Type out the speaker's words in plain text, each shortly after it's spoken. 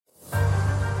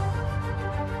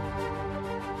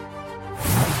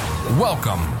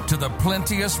Welcome to the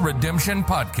Plenteous Redemption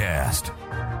Podcast,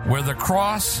 where the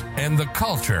cross and the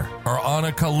culture are on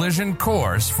a collision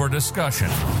course for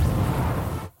discussion.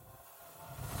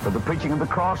 For the preaching of the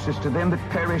cross is to them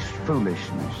that perish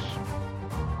foolishness,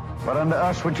 but unto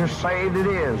us which are saved it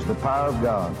is the power of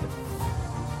God.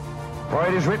 For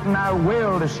it is written, I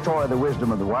will destroy the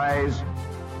wisdom of the wise,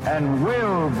 and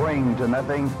will bring to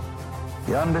nothing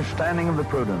the understanding of the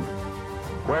prudent.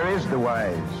 Where is the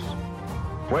wise?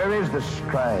 Where is the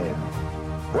scribe?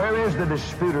 Where is the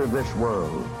disputer of this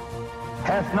world?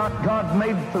 Hath not God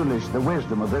made foolish the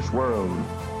wisdom of this world?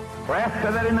 For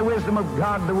after that in the wisdom of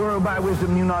God, the world by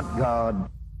wisdom knew not God.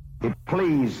 It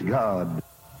pleased God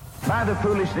by the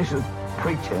foolishness of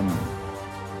preaching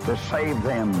to save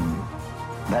them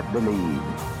that believe.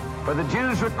 For the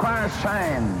Jews require a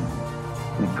sign,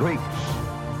 and the Greeks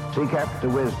seek after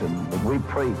wisdom, but we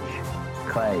preach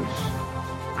Christ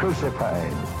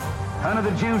crucified. Unto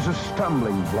the Jews a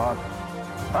stumbling block,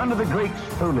 unto the Greeks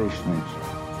foolishness,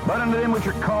 but unto them which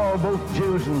are called both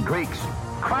Jews and Greeks,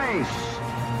 Christ,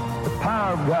 the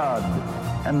power of God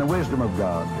and the wisdom of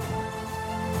God.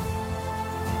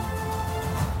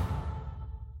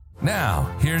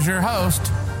 Now, here's your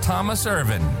host, Thomas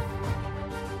Irvin.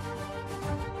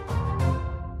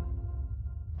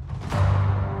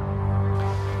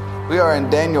 We are in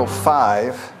Daniel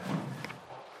 5,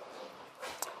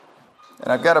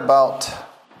 and I've got about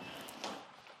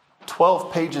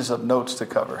 12 pages of notes to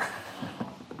cover.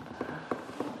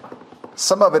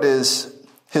 Some of it is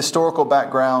historical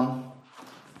background.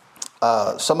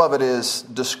 Some of it is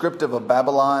descriptive of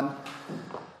Babylon.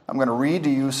 I'm going to read to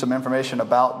you some information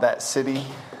about that city,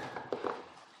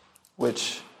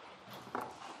 which,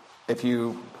 if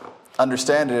you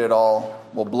understand it at all,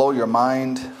 will blow your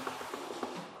mind.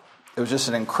 It was just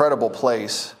an incredible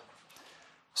place.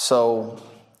 So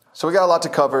we got a lot to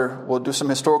cover. We'll do some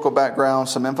historical background,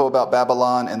 some info about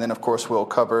Babylon, and then, of course, we'll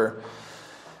cover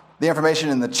the information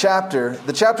in the chapter.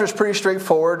 The chapter is pretty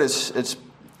straightforward. It's there's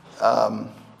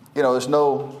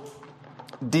no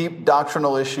deep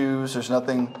doctrinal issues. There's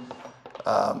nothing.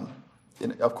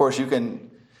 Of course, you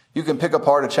can pick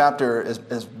apart a chapter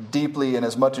as deeply and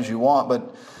as much as you want,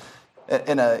 but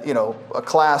in a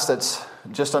class that's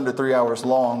just under 3 hours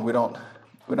long, we don't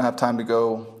have time to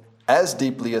go as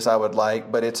deeply as I would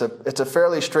like, but it's a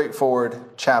fairly straightforward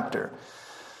chapter.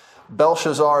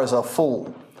 Belshazzar is a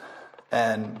fool,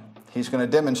 and he's going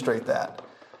to demonstrate that.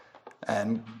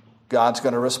 And God's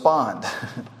going to respond.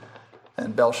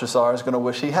 And Belshazzar is going to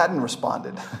wish he hadn't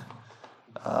responded.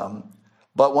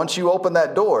 But once you open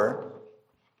that door,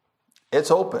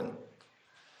 it's open.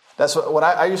 That's what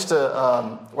I used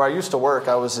to, where I used to work,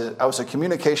 I was a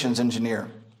communications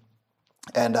engineer.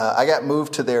 And I got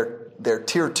moved to their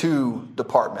Tier 2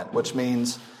 department, which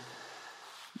means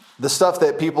the stuff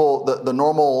that the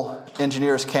normal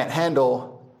engineers can't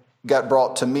handle got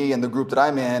brought to me and the group that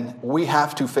I'm in. We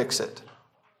have to fix it.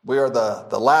 We are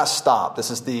the last stop. This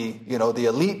is the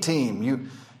elite team.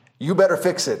 You better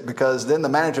fix it, because then the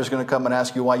manager is going to come and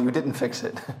ask you why you didn't fix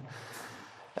it.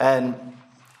 And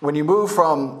when you move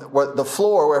from the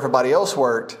floor where everybody else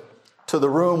worked to the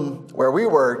room where we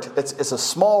worked, it's a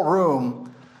small room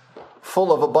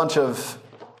full of a bunch of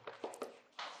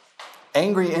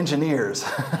angry engineers,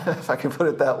 if I can put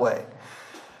it that way.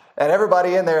 And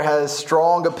everybody in there has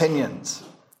strong opinions.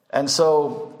 And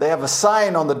so they have a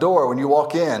sign on the door when you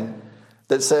walk in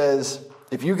that says,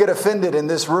 if you get offended in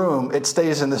this room, it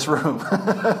stays in this room.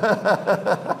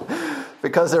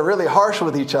 Because they're really harsh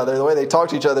with each other, the way they talk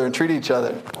to each other and treat each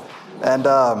other. And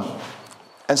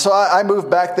so I moved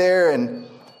back there, and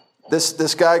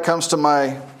this guy comes to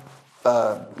my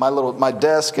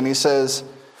desk, and he says,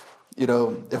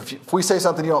 if we say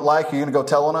something you don't like, you're going to go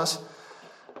tell on us?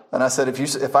 And I said,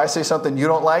 if I say something you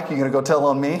don't like, you're going to go tell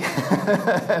on me?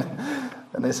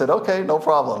 And they said, okay, no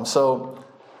problem. So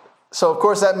of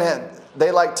course that meant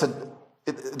they like to.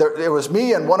 It was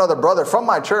me and one other brother from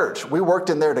my church. We worked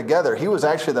in there together. He was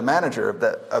actually the manager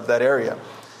of that area,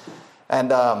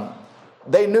 and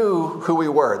they knew who we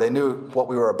were. They knew what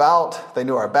we were about. They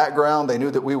knew our background. They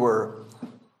knew that we were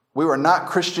not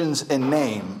Christians in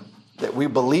name. That we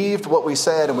believed what we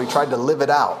said and we tried to live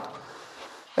it out.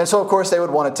 And so, of course, they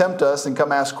would want to tempt us and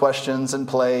come ask questions and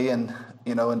play and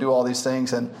do all these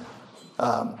things. And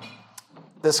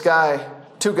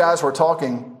two guys were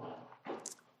talking,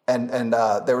 and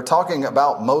they were talking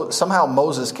about somehow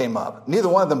Moses came up. Neither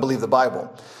one of them believed the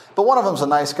Bible, but one of them was a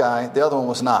nice guy. The other one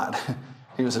was not.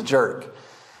 He was a jerk,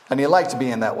 and he liked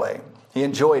being that way. He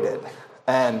enjoyed it.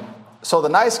 And so the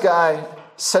nice guy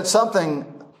said something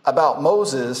about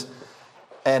Moses,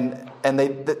 And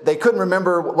they couldn't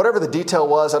remember whatever the detail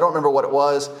was. I don't remember what it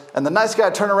was. And the nice guy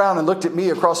turned around and looked at me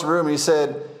across the room and he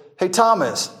said, "Hey,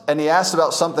 Thomas." And he asked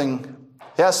something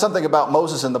about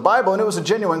Moses in the Bible, and it was a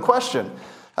genuine question.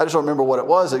 I just don't remember what it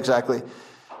was exactly.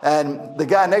 And the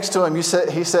guy next to him, he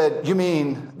said, "You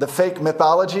mean the fake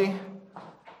mythology?"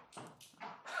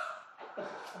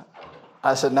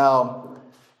 I said, "Now,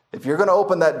 if you're going to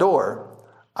open that door,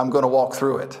 I'm going to walk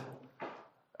through it.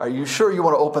 Are you sure you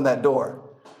want to open that door?"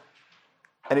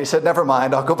 And he said, "Never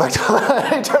mind, I'll go back to."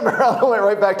 He turned around and went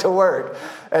right back to work.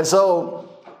 And so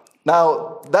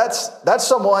now that's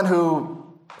someone who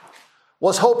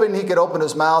was hoping he could open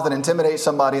his mouth and intimidate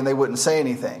somebody and they wouldn't say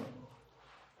anything.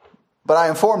 But I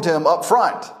informed him up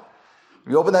front,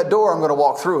 if you open that door, I'm going to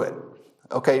walk through it.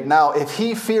 Okay, now if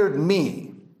he feared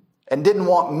me and didn't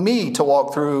want me to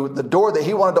walk through the door that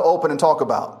he wanted to open and talk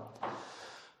about,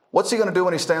 what's he going to do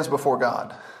when he stands before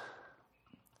God?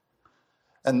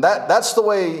 And that's the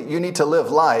way you need to live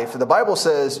life. The Bible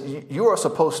says you are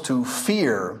supposed to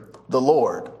fear the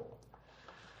Lord.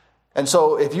 And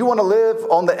so if you want to live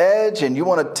on the edge and you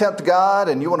want to tempt God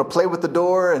and you want to play with the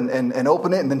door and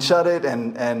open it and then shut it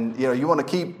and you want to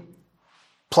keep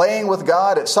playing with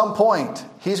God, at some point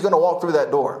he's going to walk through that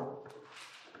door.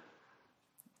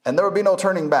 And there will be no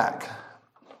turning back.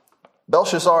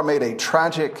 Belshazzar made a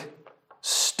tragic,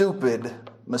 stupid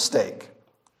mistake.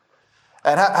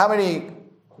 And how many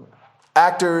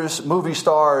actors, movie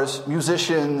stars,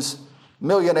 musicians,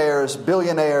 millionaires,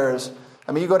 billionaires,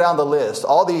 I mean, you go down the list.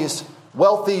 All these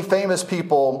wealthy, famous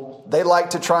people, they like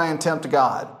to try and tempt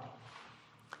God.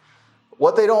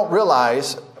 What they don't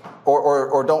realize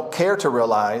or don't care to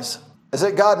realize is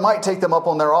that God might take them up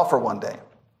on their offer one day.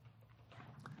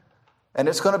 And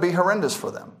it's going to be horrendous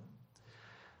for them.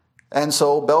 And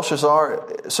so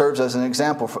Belshazzar serves as an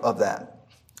example of that.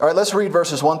 All right, let's read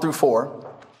verses 1 through 4.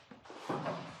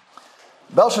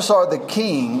 Belshazzar the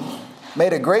king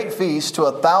made a great feast to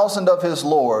 1,000 of his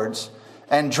lords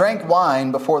and drank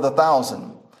wine before the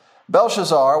 1,000.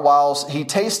 Belshazzar, whilst he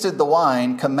tasted the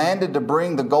wine, commanded to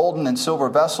bring the golden and silver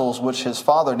vessels which his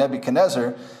father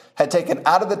Nebuchadnezzar had taken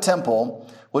out of the temple,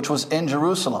 which was in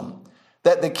Jerusalem,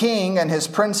 that the king and his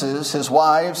princes, his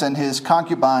wives, and his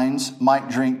concubines might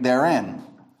drink therein.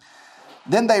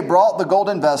 Then they brought the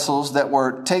golden vessels that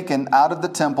were taken out of the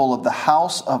temple of the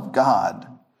house of God,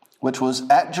 which was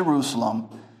at Jerusalem,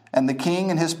 and the king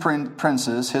and his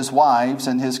princes, his wives,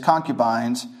 and his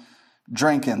concubines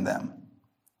drank in them.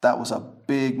 That was a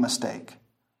big mistake.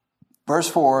 Verse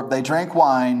 4, they drank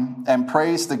wine and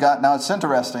praised the God. Now it's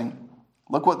interesting.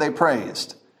 Look what they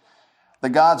praised. The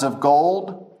gods of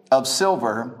gold, of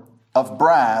silver, of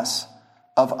brass,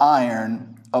 of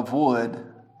iron, of wood,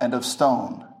 and of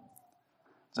stone.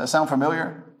 Does that sound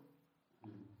familiar?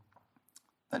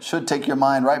 That should take your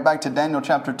mind right back to Daniel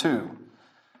chapter 2.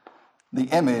 The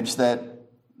image that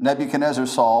Nebuchadnezzar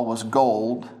saw was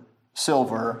gold,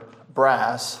 silver,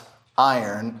 brass,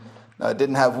 iron. It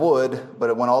didn't have wood, but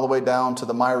it went all the way down to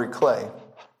the miry clay.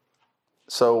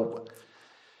 So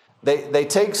they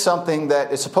take something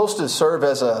that is supposed to serve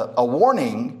as a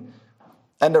warning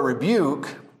and a rebuke,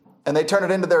 and they turn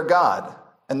it into their god,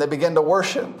 and they begin to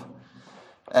worship.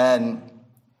 And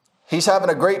he's having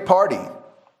a great party.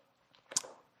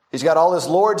 He's got all his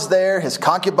lords there, his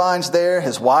concubines there,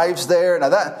 his wives there. Now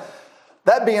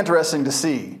that'd be interesting to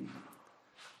see.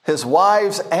 His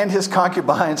wives and his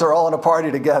concubines are all in a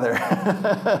party together.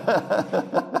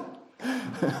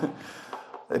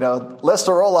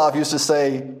 Lester Roloff used to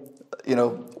say,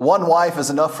 one wife is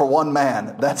enough for one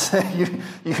man. That's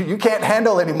you can't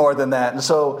handle any more than that. And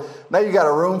so now you got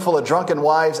a room full of drunken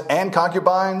wives and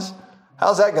concubines.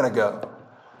 How's that going to go?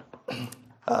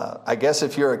 I guess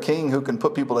if you're a king who can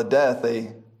put people to death,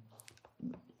 they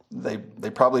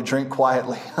probably drink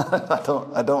quietly.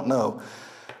 I don't know.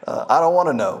 I don't want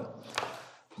to know.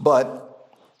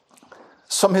 But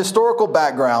some historical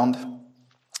background.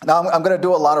 Now I'm going to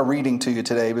do a lot of reading to you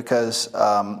today because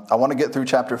I want to get through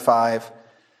chapter 5.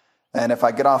 And if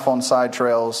I get off on side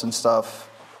trails and stuff,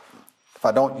 if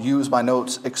I don't use my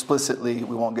notes explicitly,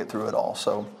 we won't get through it all.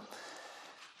 So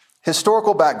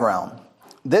historical background.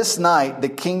 This night, the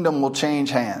kingdom will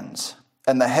change hands,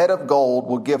 and the head of gold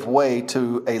will give way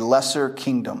to a lesser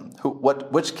kingdom.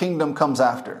 Which kingdom comes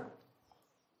after?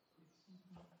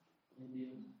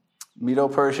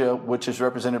 Medo-Persia, which is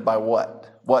represented by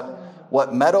what?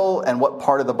 What metal and what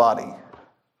part of the body?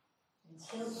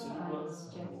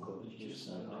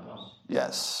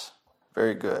 Yes,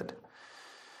 very good.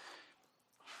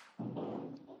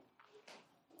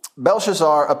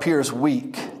 Belshazzar appears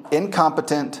weak,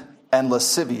 incompetent, and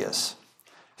lascivious.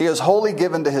 He is wholly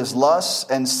given to his lusts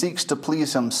and seeks to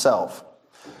please himself.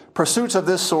 pursuits of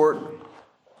this sort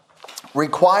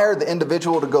require the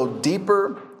individual to go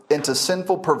deeper into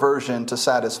sinful perversion to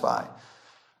satisfy.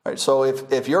 Right? So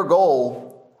if your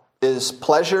goal is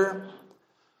pleasure,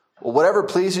 well, whatever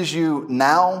pleases you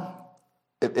now,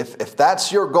 if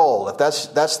that's your goal, if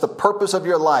that's the purpose of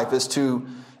your life, is to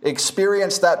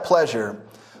experience that pleasure,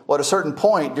 well, at a certain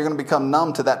point, you're going to become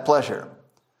numb to that pleasure.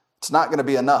 It's not going to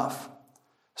be enough.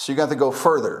 So you're going to have to go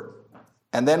further.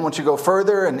 And then once you go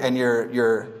further and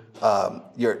your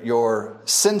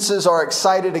senses are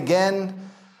excited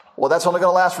again, well, that's only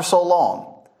going to last for so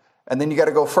long. And then you got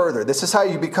to go further. This is how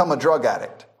you become a drug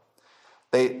addict.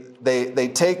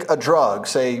 They take a drug,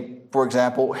 say, for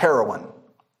example, heroin.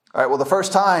 All right, well, the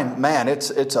first time, man,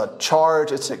 it's a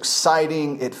charge, it's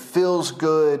exciting, it feels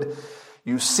good,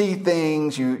 you see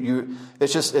things,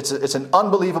 it's an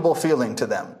unbelievable feeling to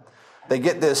them. They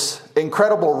get this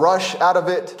incredible rush out of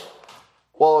it.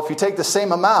 Well, if you take the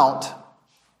same amount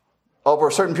over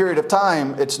a certain period of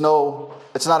time, it's not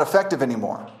effective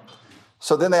anymore.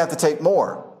 So then they have to take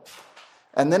more.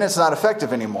 And then it's not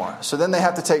effective anymore. So then they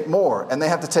have to take more, and they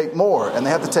have to take more, and they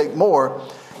have to take more.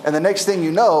 And the next thing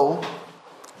you know,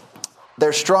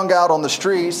 they're strung out on the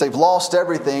streets. They've lost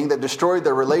everything. They've destroyed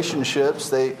their relationships.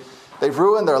 They've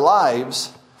ruined their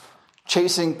lives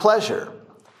chasing pleasure.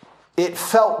 It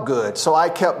felt good, so I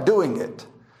kept doing it.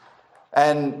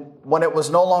 And when it was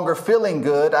no longer feeling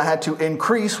good, I had to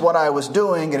increase what I was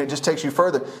doing, and it just takes you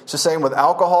further. It's the same with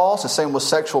alcohol. It's the same with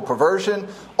sexual perversion.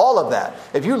 All of that.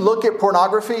 If you look at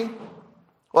pornography,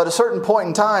 well, at a certain point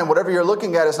in time, whatever you're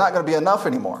looking at is not going to be enough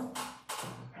anymore.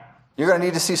 You're going to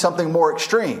need to see something more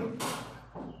extreme.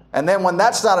 And then when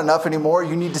that's not enough anymore,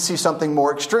 you need to see something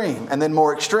more extreme, and then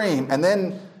more extreme. And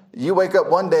then you wake up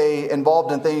one day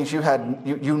involved in things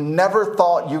you never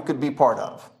thought you could be part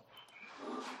of.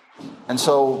 And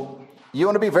so you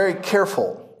want to be very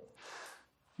careful.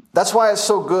 That's why it's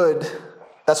so good.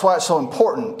 That's why it's so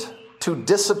important to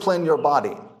discipline your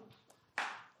body.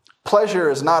 Pleasure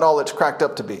is not all it's cracked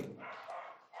up to be.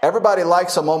 Everybody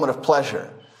likes a moment of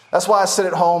pleasure. That's why I sit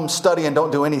at home, study, and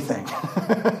don't do anything.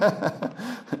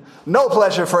 No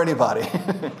pleasure for anybody.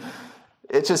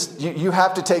 It's just, you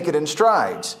have to take it in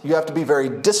strides. You have to be very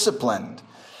disciplined.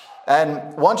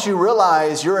 And once you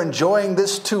realize you're enjoying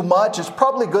this too much, it's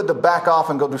probably good to back off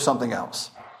and go do something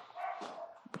else.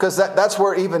 Because that's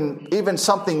where even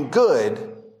something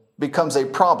good becomes a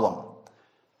problem.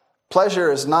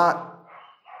 Pleasure is not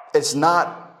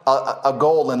a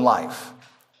goal in life.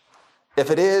 If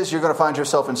it is, you're going to find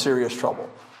yourself in serious trouble.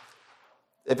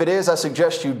 If it is, I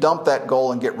suggest you dump that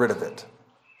goal and get rid of it.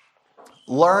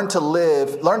 Learn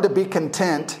to be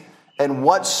content in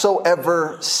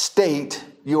whatsoever state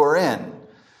you are in.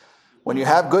 When you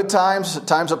have good times,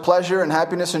 times of pleasure and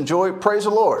happiness and joy, praise the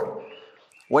Lord.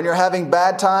 When you're having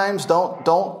bad times, don't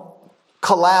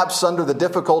collapse under the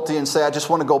difficulty and say, I just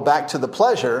want to go back to the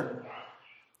pleasure,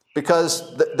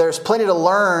 because there's plenty to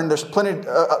learn. There's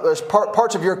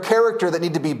parts of your character that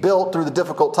need to be built through the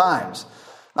difficult times.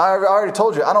 Now, I already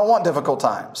told you, I don't want difficult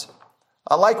times.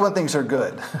 I like when things are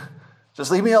good.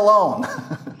 Just leave me alone.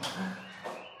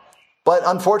 But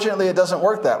unfortunately, it doesn't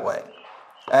work that way.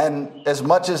 And as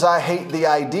much as I hate the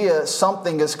idea,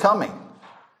 something is coming.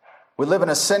 We live in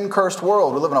a sin-cursed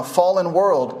world. We live in a fallen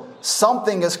world.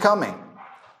 Something is coming.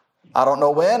 I don't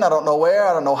know when, I don't know where,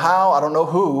 I don't know how, I don't know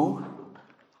who,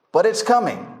 but it's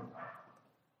coming.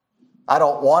 I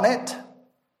don't want it,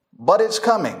 but it's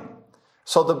coming.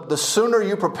 So the sooner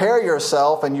you prepare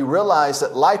yourself and you realize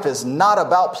that life is not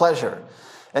about pleasure.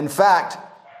 In fact,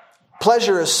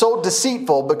 pleasure is so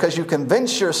deceitful because you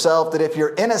convince yourself that if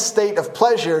you're in a state of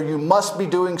pleasure, you must be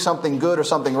doing something good or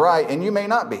something right, and you may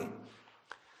not be.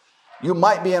 You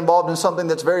might be involved in something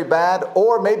that's very bad,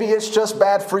 or maybe it's just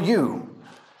bad for you.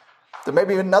 There may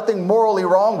be nothing morally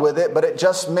wrong with it, but it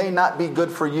just may not be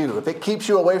good for you. If it keeps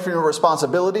you away from your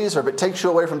responsibilities, or if it takes you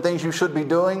away from things you should be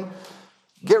doing,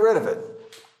 get rid of it.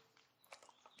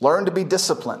 Learn to be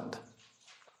disciplined.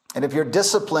 And if you're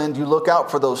disciplined, you look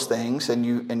out for those things and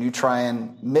you try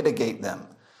and mitigate them.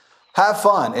 Have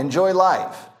fun, enjoy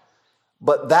life.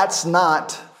 But that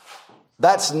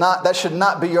should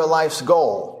not be your life's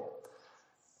goal.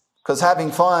 Because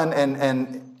having fun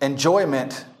and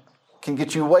enjoyment can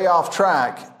get you way off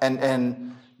track,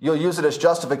 and you'll use it as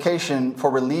justification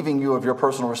for relieving you of your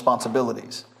personal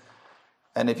responsibilities.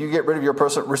 And if you get rid of your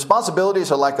personal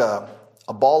responsibilities, are like a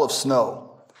ball of snow.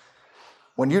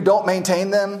 When you don't maintain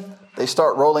them, they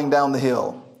start rolling down the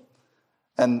hill.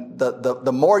 And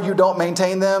the more you don't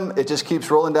maintain them, it just keeps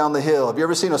rolling down the hill. Have you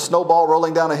ever seen a snowball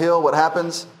rolling down a hill? What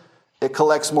happens? It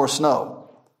collects more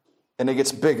snow. And it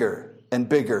gets bigger and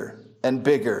bigger and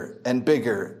bigger and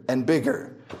bigger and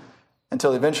bigger.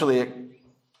 until eventually it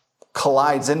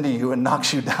collides into you and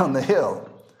knocks you down the hill.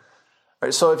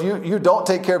 Right? So if you don't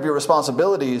take care of your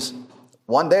responsibilities,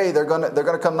 one day they're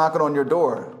gonna come knocking on your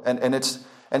door, and it's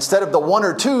instead of the one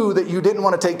or two that you didn't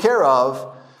want to take care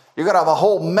of, you're gonna have a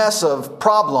whole mess of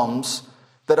problems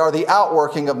that are the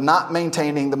outworking of not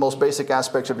maintaining the most basic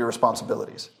aspects of your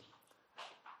responsibilities.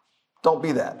 Don't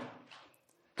be that.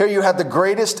 Here you have the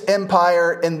greatest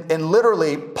empire in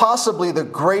literally possibly the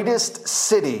greatest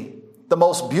city, the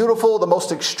most beautiful, the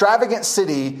most extravagant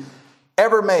city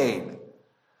ever made.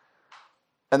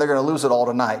 And they're going to lose it all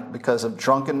tonight because of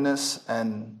drunkenness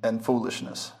and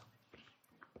foolishness.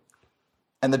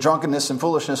 And the drunkenness and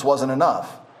foolishness wasn't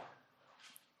enough.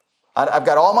 I've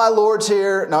got all my lords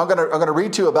here. Now I'm going to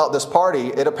read to you about this party.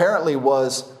 It apparently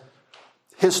was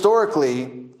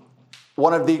historically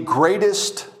one of the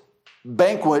greatest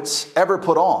banquets ever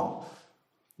put on.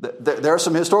 There's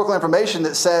some historical information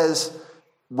that says,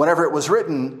 whenever it was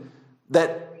written,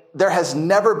 that there has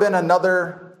never been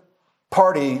another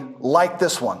party like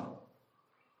this one.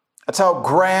 That's how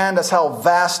grand, that's how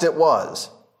vast it was.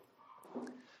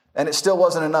 And it still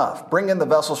wasn't enough. Bring in the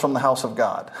vessels from the house of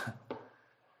God.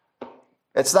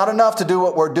 It's not enough to do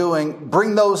what we're doing.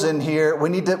 Bring those in here. It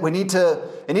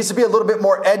needs to be a little bit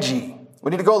more edgy. We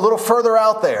need to go a little further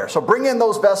out there. So bring in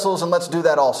those vessels and let's do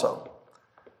that also.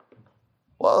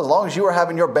 Well, as long as you are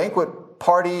having your banquet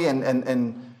party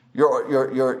and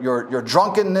your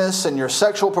drunkenness and your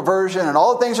sexual perversion and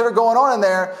all the things that are going on in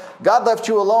there, God left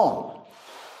you alone.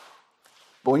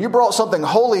 But when you brought something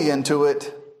holy into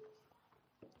it,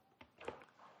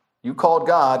 you called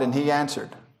God and he answered.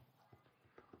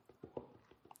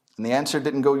 And the answer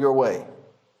didn't go your way.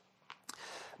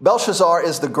 Belshazzar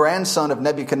is the grandson of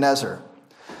Nebuchadnezzar.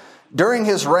 During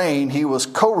his reign, he was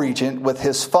co-regent with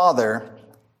his father,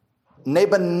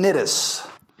 Nabonidus.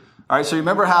 All right, so you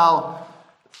remember how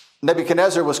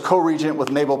Nebuchadnezzar was co-regent with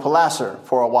Nabopolassar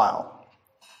for a while.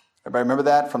 Everybody remember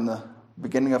that from the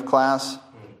beginning of class?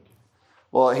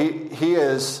 Well,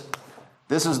 this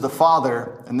is the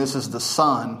father and this is the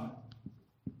son.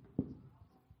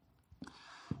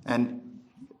 And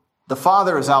the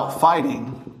father is out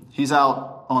fighting. He's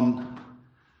out on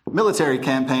military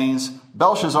campaigns.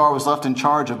 Belshazzar was left in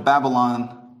charge of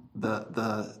Babylon,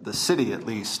 the city at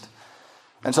least.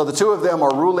 And so the two of them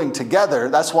are ruling together.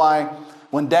 That's why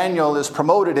when Daniel is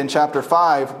promoted in chapter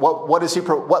 5,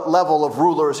 what level of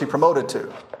ruler is he promoted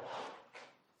to?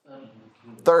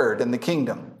 Third in the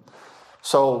kingdom.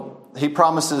 So he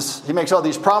makes all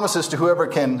these promises to whoever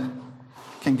can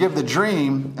give the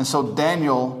dream. And so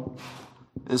Daniel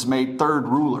is made third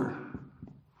ruler.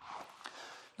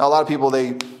 Now, a lot of people,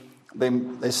 they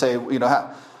say,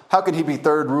 how could he be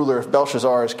third ruler if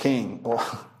Belshazzar is king?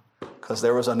 Well, because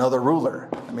there was another ruler.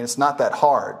 I mean, it's not that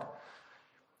hard.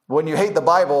 When you hate the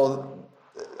Bible,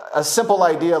 a simple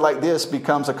idea like this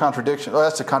becomes a contradiction. Oh,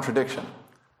 that's a contradiction.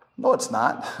 No, it's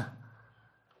not.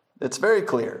 It's very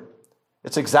clear.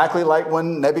 It's exactly like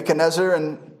when Nebuchadnezzar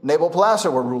and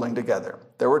Nabopolassar were ruling together.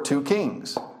 There were two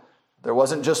kings. There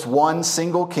wasn't just one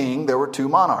single king. There were two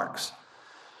monarchs.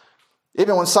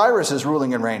 Even when Cyrus is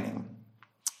ruling and reigning,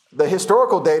 the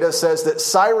historical data says that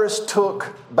Cyrus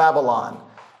took Babylon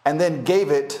and then gave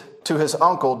it to his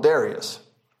uncle Darius.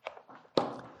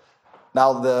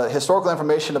 Now, the historical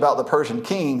information about the Persian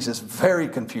kings is very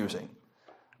confusing.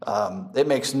 It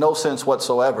makes no sense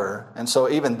whatsoever, and so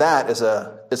even that is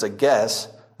a guess.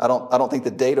 I don't think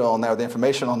the data on that or the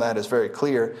information on that is very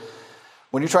clear.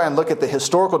 When you try and look at the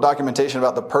historical documentation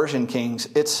about the Persian kings,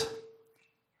 it's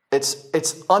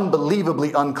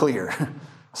unbelievably unclear.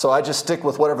 So I just stick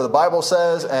with whatever the Bible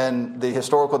says, and the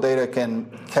historical data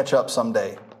can catch up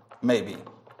someday, maybe,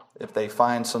 if they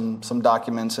find some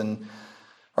documents and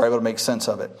are able to make sense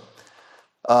of it.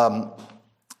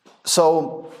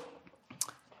 So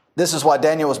this is why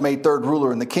Daniel was made third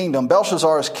ruler in the kingdom.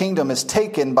 Belshazzar's kingdom is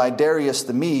taken by Darius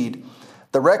the Mede.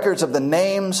 The records of the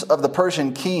names of the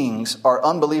Persian kings are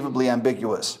unbelievably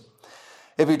ambiguous.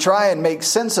 If you try and make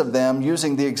sense of them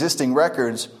using the existing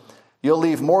records, you'll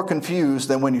leave more confused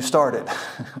than when you started.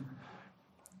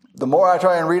 The more I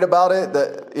try and read about it,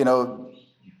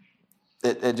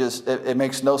 it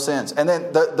makes no sense. And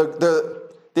then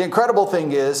the incredible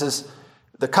thing is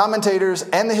the commentators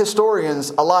and the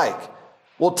historians alike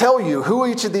will tell you who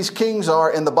each of these kings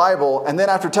are in the Bible, and then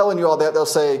after telling you all that, they'll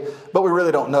say, but we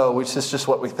really don't know, which is just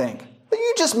what we think. But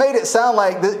you just made it sound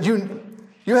like that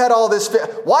you had all this.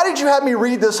 Why did you have me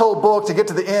read this whole book to get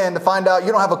to the end to find out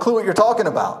you don't have a clue what you're talking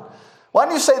about? Why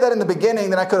didn't you say that in the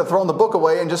beginning? Then I could have thrown the book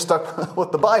away and just stuck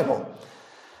with the Bible.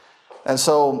 And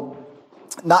so,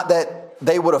 not that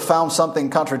they would have found something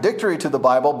contradictory to the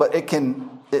Bible, but it can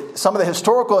some of the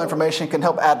historical information can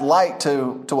help add light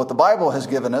to what the Bible has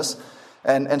given us.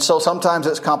 And so sometimes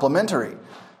it's complementary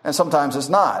and sometimes it's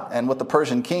not. And with the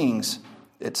Persian kings,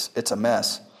 it's a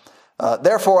mess.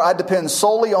 Therefore, I depend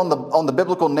solely on the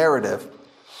biblical narrative.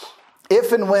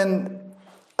 If and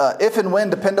when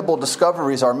dependable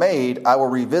discoveries are made, I will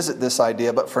revisit this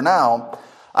idea. But for now,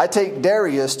 I take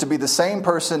Darius to be the same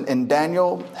person in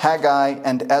Daniel, Haggai,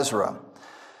 and Ezra.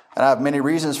 And I have many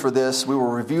reasons for this. We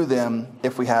will review them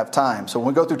if we have time. So when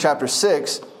we go through chapter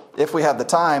 6, if we have the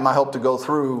time, I hope to go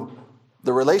through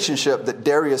the relationship that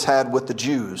Darius had with the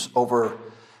Jews over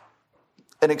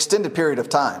an extended period of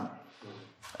time.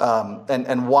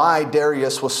 And why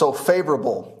Darius was so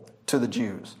favorable to the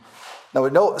Jews. Now we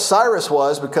know Cyrus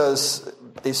was because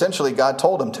essentially God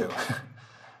told him to.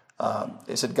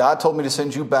 He said, God told me to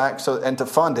send you back and to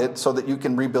fund it so that you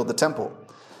can rebuild the temple.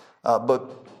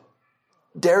 But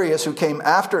Darius, who came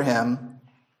after him,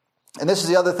 and this is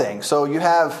the other thing. So you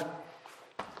have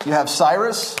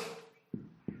Cyrus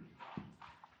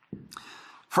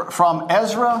from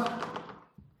Ezra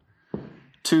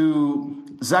to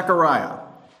Zechariah.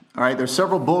 All right, there's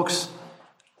several books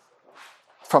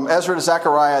from Ezra to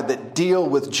Zechariah that deal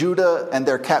with Judah and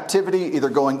their captivity, either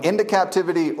going into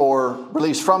captivity or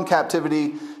released from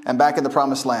captivity and back in the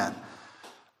promised land.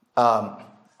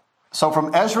 So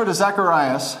from Ezra to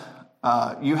Zacharias,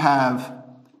 you have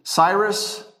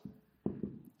Cyrus,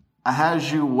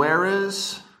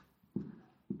 Ahasuerus,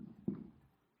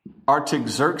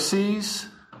 Artaxerxes,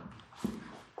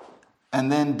 and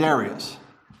then Darius.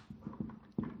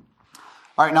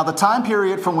 All right, now the time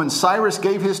period from when Cyrus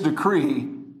gave his decree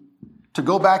to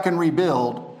go back and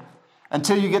rebuild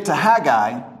until you get to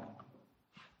Haggai,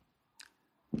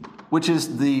 which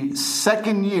is the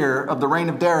second year of the reign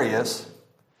of Darius,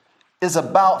 is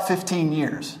about 15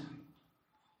 years.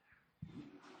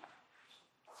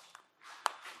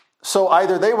 So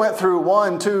either they went through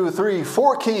 1, 2, 3,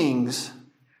 4 kings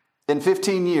in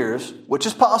 15 years, which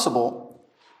is possible,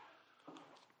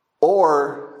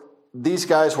 or these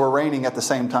guys were reigning at the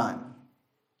same time.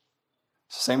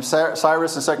 Same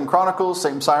Cyrus in 2 Chronicles,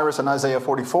 same Cyrus in Isaiah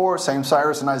 44, same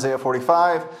Cyrus in Isaiah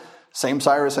 45, same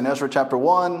Cyrus in Ezra chapter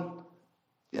 1.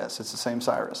 Yes, it's the same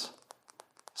Cyrus.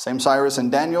 Same Cyrus in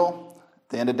Daniel,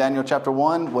 the end of Daniel chapter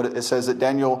 1, what it says that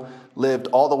Daniel lived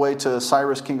all the way to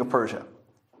Cyrus, king of Persia.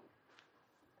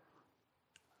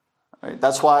 Right,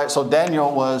 that's why, so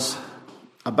Daniel was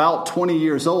about 20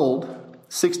 years old,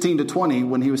 16 to 20,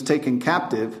 when he was taken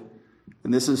captive.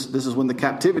 And this is when the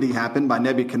captivity happened by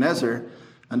Nebuchadnezzar,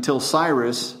 until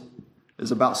Cyrus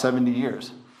is about 70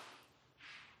 years.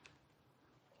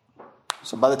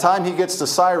 So by the time he gets to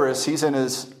Cyrus, he's in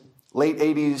his late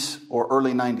 80s or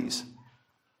early 90s.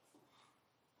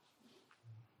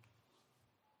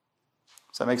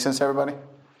 Does that make sense to everybody?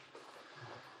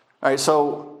 All right,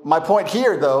 so my point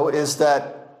here, though, is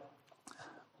that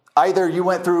either you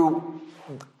went through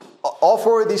all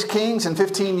 4 of these kings in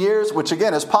 15 years, which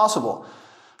again is possible.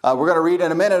 We're going to read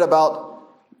in a minute about,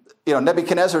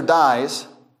 Nebuchadnezzar dies,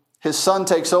 his son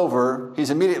takes over,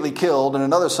 he's immediately killed, and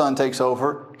another son takes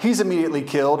over, he's immediately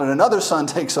killed, and another son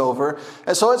takes over.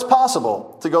 And so it's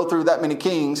possible to go through that many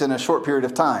kings in a short period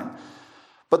of time.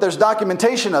 But there's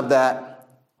documentation of that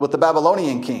with the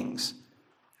Babylonian kings.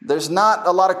 There's not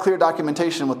a lot of clear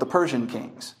documentation with the Persian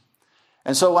kings.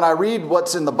 And so when I read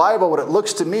what's in the Bible, what it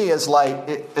looks to me is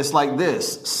it's like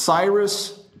this.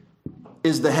 Cyrus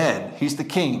is the head. He's the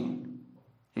king.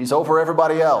 He's over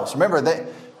everybody else. Remember,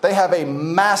 they have a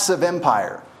massive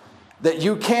empire that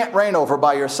you can't reign over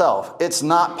by yourself. It's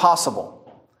not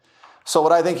possible. So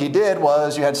what I think he did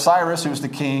was you had Cyrus, who's the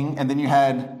king, and then you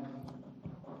had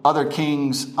other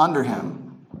kings under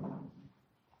him.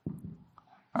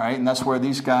 All right, and that's where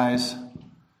these guys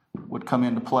would come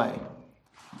into play.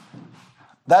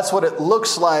 That's what it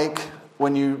looks like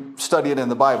when you study it in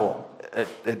the Bible.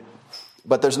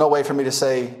 But there's no way for me to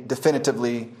say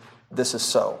definitively this is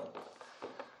so.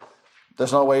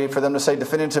 There's no way for them to say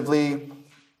definitively.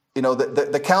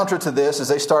 The counter to this is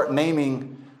they start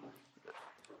naming.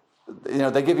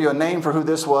 They give you a name for who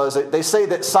this was. They say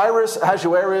that Cyrus,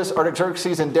 Ahasuerus,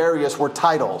 Artaxerxes, and Darius were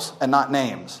titles and not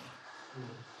names.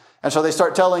 And so they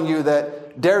start telling you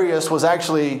that Darius was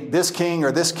actually this king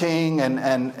or this king,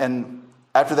 and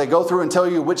after they go through and tell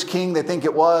you which king they think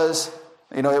it was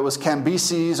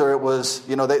Cambyses, or it was,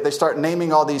 they start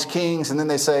naming all these kings, and then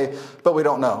they say, but we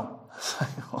don't know.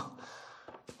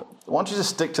 Why don't you just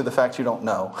stick to the fact you don't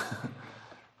know?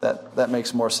 That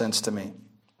makes more sense to me.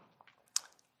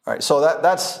 All right, so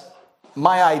that's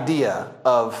my idea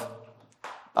of,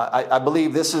 I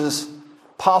believe this is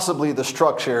possibly the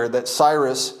structure that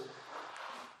Cyrus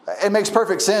It makes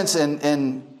perfect sense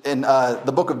in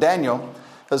the book of Daniel,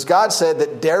 because God said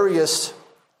that Darius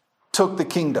took the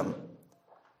kingdom.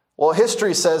 Well,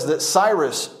 history says that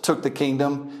Cyrus took the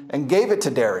kingdom and gave it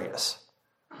to Darius.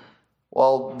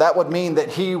 Well, that would mean that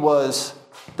he was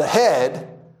the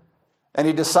head, and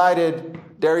he decided,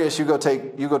 Darius,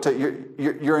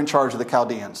 you're in charge of the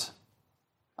Chaldeans.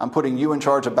 I'm putting you in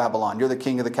charge of Babylon. You're the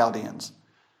king of the Chaldeans.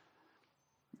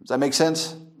 Does that make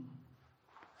sense?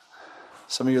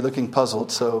 Some of you are looking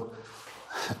puzzled, so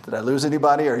did I lose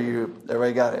anybody, or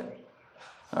everybody got it?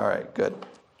 All right, good.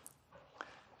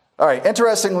 All right,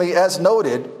 interestingly, as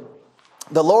noted,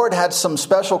 the Lord had some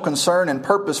special concern and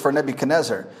purpose for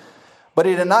Nebuchadnezzar, but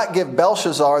he did not give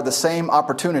Belshazzar the same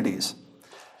opportunities.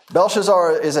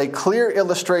 Belshazzar is a clear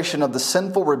illustration of the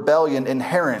sinful rebellion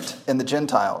inherent in the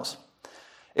Gentiles.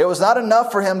 It was not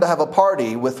enough for him to have a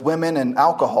party with women and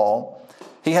alcohol.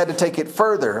 He had to take it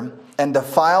further and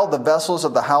defile the vessels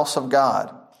of the house of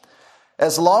God.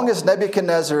 As long as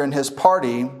Nebuchadnezzar and his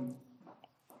party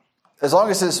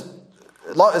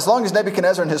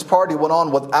went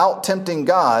on without tempting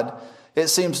God, it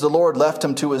seems the Lord left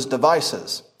him to his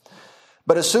devices.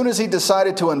 But as soon as he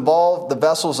decided to involve the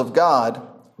vessels of God,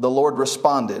 the Lord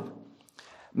responded.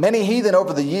 Many heathen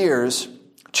over the years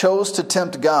chose to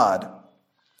tempt God,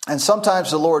 and sometimes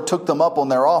the Lord took them up on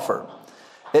their offer.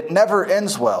 It never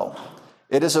ends well.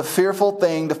 It is a fearful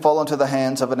thing to fall into the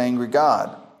hands of an angry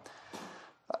God.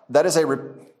 That is a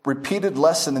repeated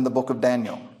lesson in the book of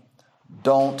Daniel.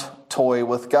 Don't toy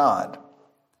with God.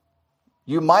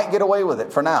 You might get away with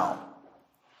it for now,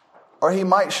 or he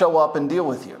might show up and deal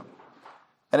with you.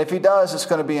 And if he does, it's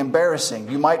going to be embarrassing.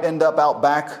 You might end up out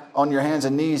back on your hands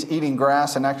and knees eating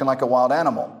grass and acting like a wild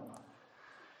animal.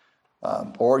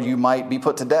 Or you might be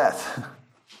put to death.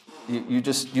 You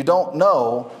don't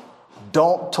know.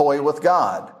 Don't toy with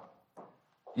God.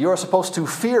 You are supposed to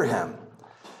fear him.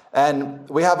 And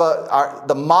we have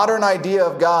the modern idea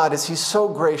of God is he's so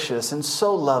gracious and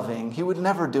so loving. He would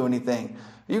never do anything.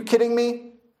 Are you kidding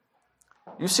me?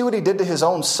 You see what he did to his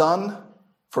own son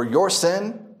for your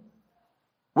sin?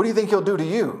 What do you think he'll do to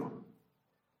you?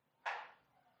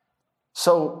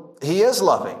 So he is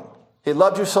loving. He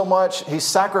loved you so much, he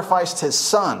sacrificed his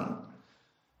son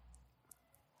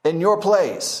in your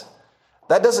place.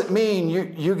 That doesn't mean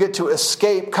you get to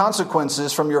escape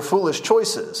consequences from your foolish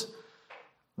choices.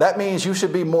 That means you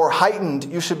should be more heightened,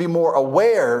 you should be more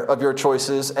aware of your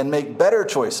choices and make better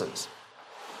choices.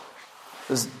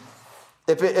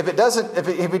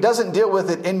 If he doesn't deal with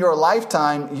it in your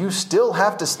lifetime, you still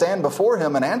have to stand before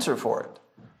him and answer for it.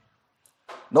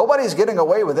 Nobody's getting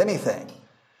away with anything.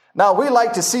 Now, we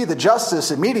like to see the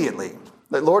justice immediately.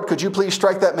 Like, Lord, could you please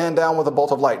strike that man down with a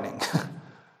bolt of lightning?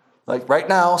 Like right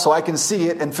now, so I can see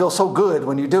it and feel so good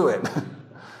when you do it.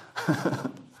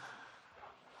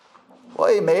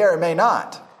 Well, he may or may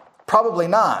not. Probably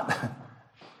not.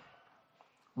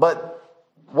 But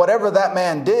whatever that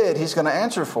man did, he's going to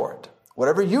answer for it.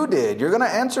 Whatever you did, you're going to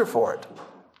answer for it.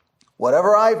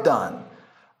 Whatever I've done,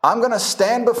 I'm going to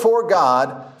stand before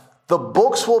God. The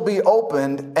books will be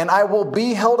opened and I will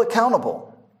be held accountable.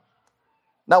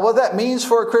 Now, what that means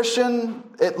for a Christian,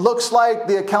 it looks like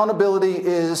the accountability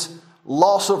is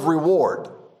loss of reward.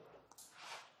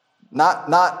 They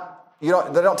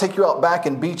don't take you out back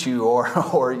and beat you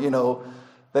or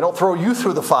they don't throw you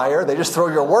through the fire. They just throw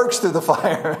your works through the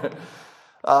fire.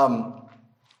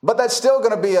 But that's still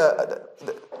going to be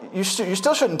you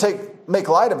still shouldn't make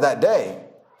light of that day.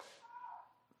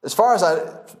 As far as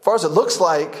it looks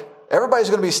like, everybody's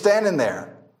going to be standing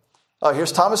there. Oh,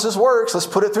 here's Thomas's works. Let's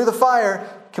put it through the fire.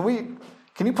 Can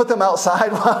you put them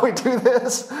outside while we do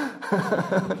this?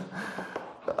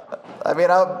 I mean,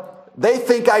 they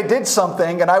think I did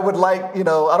something, and I would I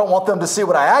don't want them to see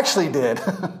what I actually did.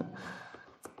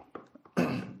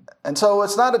 And so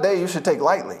it's not a day you should take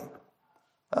lightly.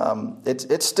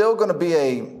 It's still going to be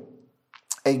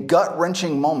a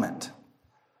gut-wrenching moment.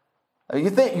 You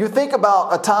think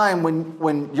about a time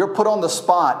when you're put on the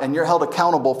spot and you're held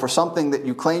accountable for something that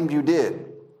you claimed you did.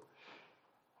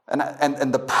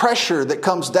 And the pressure that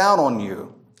comes down on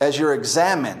you as you're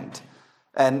examined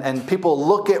and people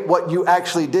look at what you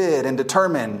actually did and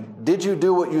determine, did you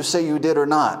do what you say you did or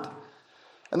not?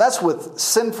 And that's with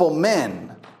sinful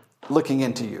men looking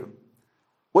into you.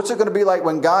 What's it going to be like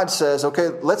when God says, okay,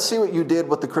 let's see what you did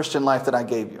with the Christian life that I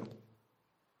gave you?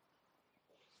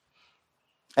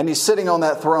 And he's sitting on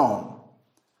that throne,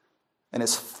 and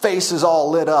his face is all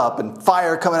lit up, and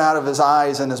fire coming out of his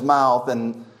eyes and his mouth.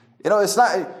 And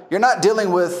you're not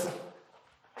dealing with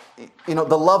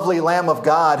the lovely Lamb of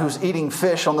God who's eating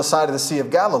fish on the side of the Sea of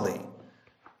Galilee.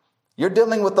 You're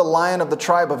dealing with the Lion of the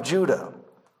tribe of Judah.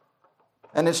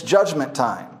 and it's judgment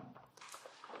time.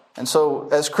 And so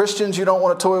as Christians, you don't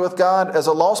want to toy with God. As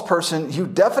a lost person, you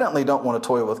definitely don't want to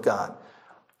toy with God.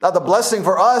 Now, the blessing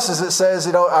for us is it says,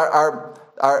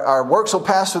 our works will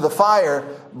pass through the fire,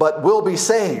 but we'll be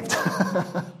saved.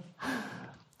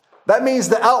 That means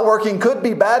the outworking could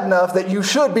be bad enough that you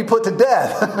should be put to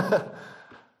death.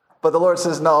 But the Lord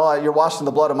says, no, you're washed in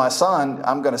the blood of my Son.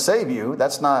 I'm going to save you.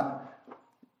 That's not,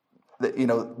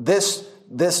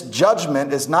 this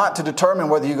judgment is not to determine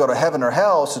whether you go to heaven or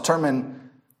hell. It's to determine,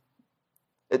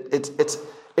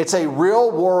 it's a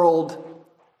real world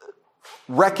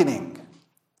reckoning.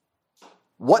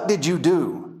 What did you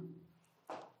do?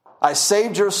 I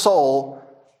saved your soul.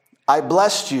 I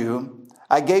blessed you.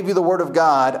 I gave you the word of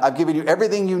God. I've given you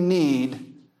everything you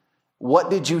need.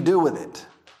 What did you do with it?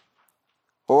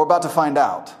 Well, we're about to find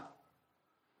out.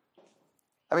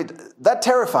 I mean, that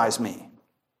terrifies me.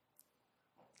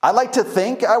 I like to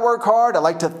think I work hard. I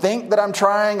like to think that I'm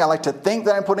trying. I like to think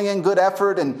that I'm putting in good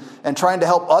effort and trying to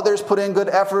help others put in good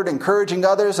effort, encouraging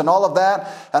others and all of that.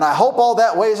 And I hope all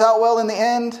that weighs out well in the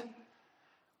end.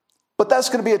 But that's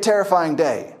going to be a terrifying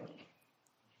day.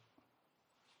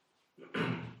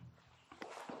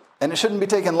 And it shouldn't be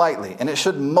taken lightly, and it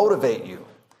should motivate you.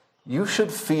 You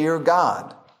should fear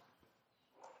God.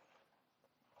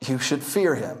 You should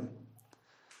fear Him.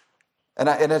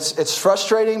 And it's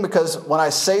frustrating because when I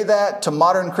say that to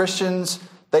modern Christians,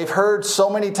 they've heard so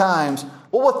many times,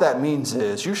 well, what that means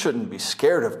is you shouldn't be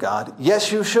scared of God.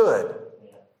 Yes, you should.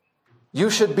 You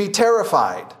should be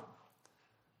terrified.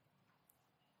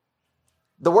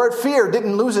 The word fear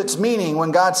didn't lose its meaning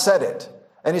when God said it.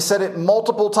 And He said it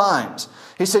multiple times.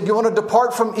 He said, you want to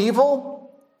depart from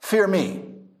evil? Fear me.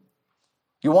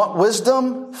 You want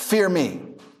wisdom? Fear me.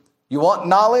 You want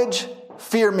knowledge?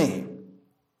 Fear me.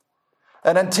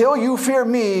 And until you fear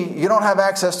me, you don't have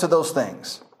access to those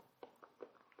things.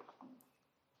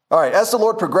 All right, as the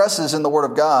Lord progresses in the Word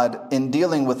of God in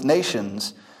dealing with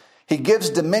nations, He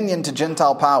gives dominion to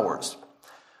Gentile powers.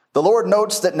 The Lord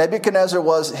notes that Nebuchadnezzar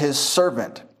was His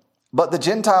servant, but the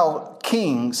Gentile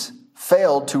kings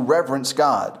failed to reverence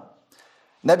God.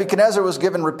 Nebuchadnezzar was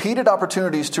given repeated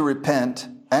opportunities to repent,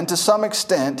 and to some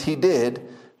extent he did,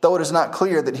 though it is not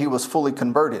clear that he was fully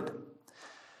converted.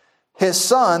 His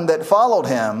son that followed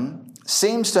him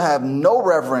seems to have no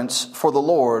reverence for the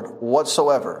Lord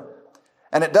whatsoever,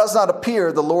 and it does not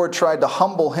appear the Lord tried to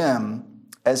humble him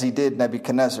as He did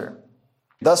Nebuchadnezzar.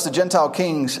 Thus the Gentile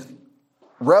kings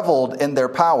reveled in their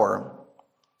power,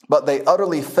 but they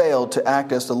utterly failed to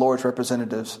act as the Lord's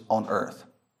representatives on earth.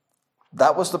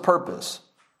 That was the purpose.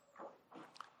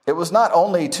 It was not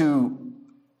only to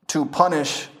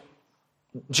punish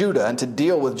Judah and to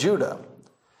deal with Judah,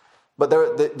 but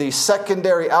the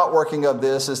secondary outworking of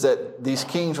this is that these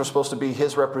kings were supposed to be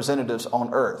His representatives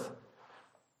on earth.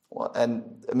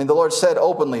 And I mean, the Lord said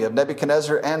openly of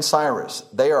Nebuchadnezzar and Cyrus,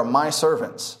 they are my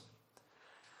servants.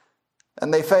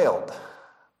 And they failed.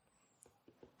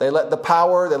 They let the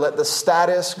power, they let the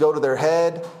status go to their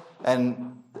head.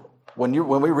 And when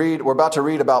we're about to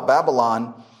read about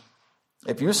Babylon,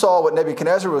 if you saw what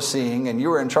Nebuchadnezzar was seeing and you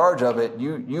were in charge of it,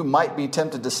 you might be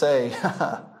tempted to say,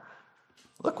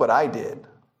 look what I did.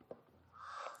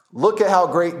 Look at how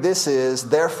great this is,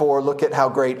 therefore look at how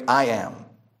great I am.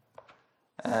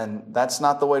 And that's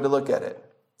not the way to look at it.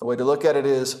 The way to look at it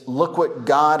is, look what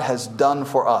God has done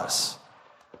for us.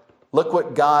 Look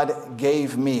what God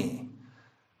gave me.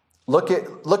 Look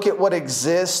at what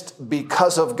exists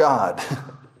because of God. It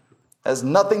has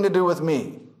nothing to do with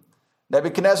me.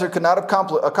 Nebuchadnezzar could not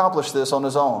accomplish this on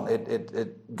his own.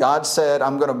 God said,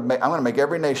 I'm going to make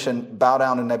every nation bow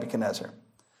down to Nebuchadnezzar.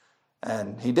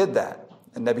 And He did that.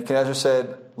 And Nebuchadnezzar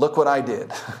said, look what I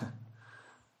did.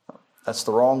 That's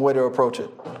the wrong way to approach it.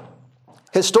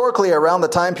 Historically, around the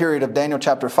time period of Daniel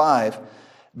chapter 5,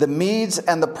 the Medes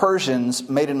and the Persians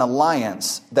made an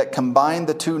alliance that combined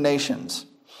the two nations.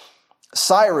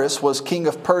 Cyrus was king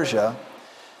of Persia,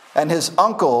 and his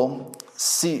uncle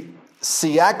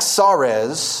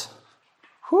Cyaxares,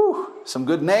 some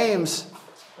good names.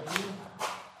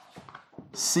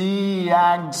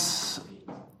 Cyaxares.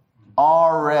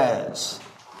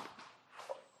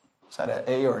 Is that an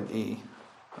A or an E?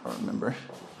 I don't remember.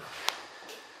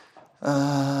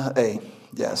 A.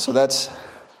 Yeah, so that's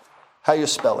how you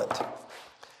spell it.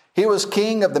 He was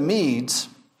king of the Medes.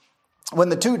 When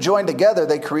the two joined together,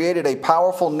 they created a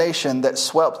powerful nation that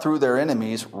swept through their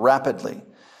enemies rapidly.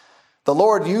 The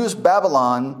Lord used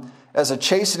Babylon as a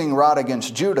chastening rod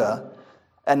against Judah,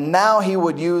 and now He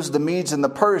would use the Medes and the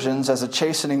Persians as a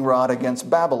chastening rod against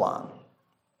Babylon.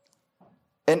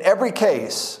 In every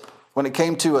case, when it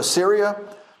came to Assyria,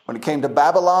 when it came to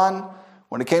Babylon,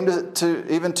 when it came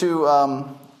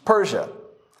to Persia,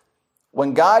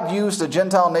 when God used a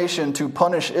Gentile nation to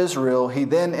punish Israel, he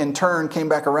then in turn came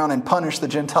back around and punished the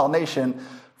Gentile nation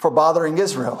for bothering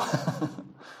Israel.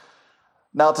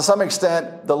 Now, to some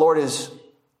extent, the Lord is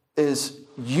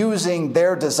using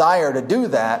their desire to do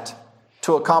that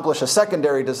to accomplish a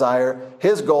secondary desire.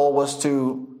 His goal was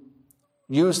to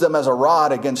use them as a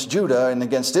rod against Judah and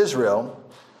against Israel.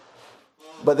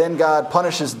 But then God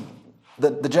punishes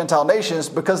the Gentile nations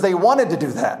because they wanted to do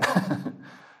that.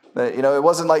 It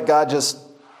wasn't like God just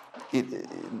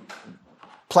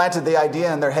planted the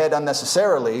idea in their head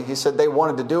unnecessarily. He said they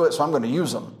wanted to do it, so I'm going to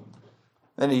use them.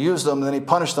 Then he used them, and then he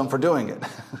punished them for doing it.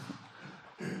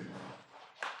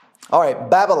 All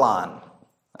right, Babylon.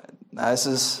 Now,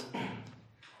 this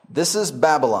is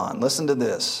Babylon. Listen to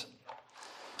this.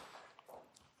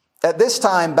 At this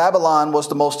time, Babylon was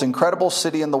the most incredible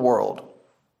city in the world.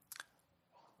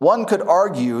 One could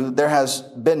argue there has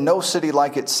been no city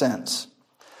like it since.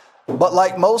 But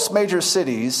like most major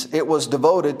cities, it was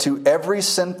devoted to every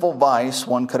sinful vice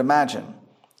one could imagine.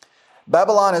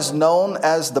 Babylon is known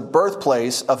as the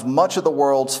birthplace of much of the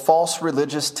world's false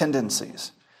religious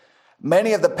tendencies.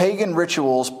 Many of the pagan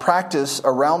rituals practiced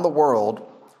around the world,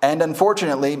 and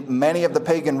unfortunately, many of the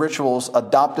pagan rituals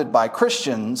adopted by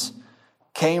Christians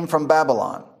came from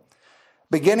Babylon.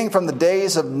 Beginning from the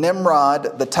days of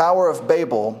Nimrod, the Tower of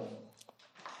Babel,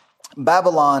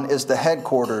 Babylon is the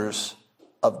headquarters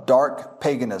of dark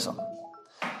paganism.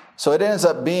 So it ends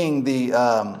up being it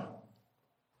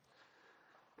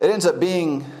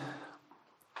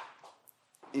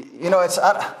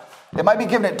might be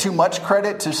giving it too much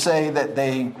credit to say that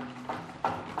they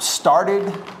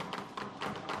started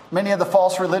many of the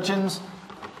false religions,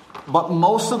 but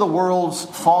most of the world's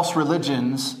false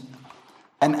religions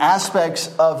and aspects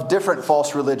of different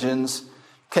false religions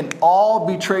can all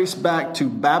be traced back to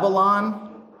Babylon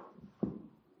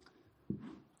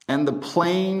and the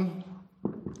plain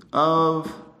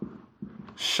of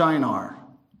Shinar.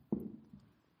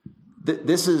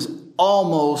 This is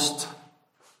almost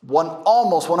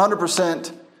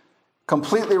 100%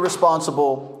 completely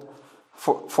responsible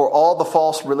for all the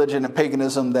false religion and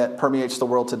paganism that permeates the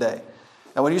world today.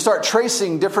 And when you start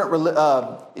tracing different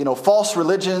false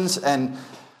religions and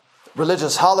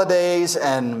religious holidays,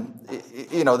 and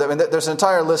there's an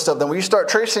entire list of them. When you start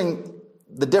tracing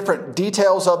the different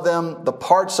details of them, the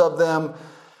parts of them,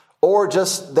 or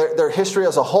just their history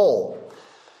as a whole,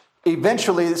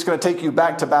 eventually it's going to take you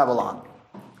back to Babylon.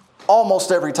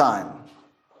 Almost every time.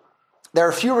 There are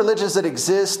a few religions that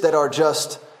exist that are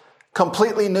just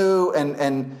completely new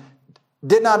and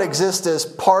did not exist as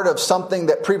part of something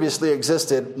that previously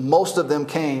existed. Most of them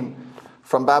came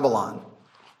from Babylon.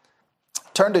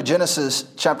 Turn to Genesis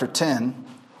chapter 10.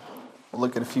 We'll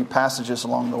look at a few passages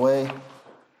along the way.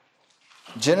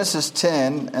 Genesis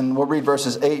 10, and we'll read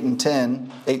verses 8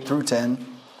 through 10.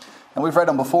 And we've read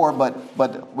them before,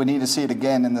 but we need to see it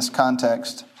again in this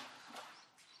context.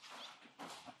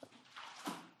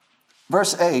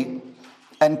 Verse 8,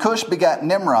 and Cush begat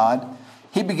Nimrod.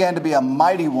 He began to be a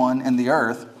mighty one in the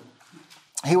earth.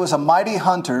 He was a mighty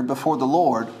hunter before the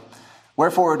Lord.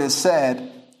 Wherefore it is said,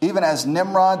 even as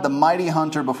Nimrod, the mighty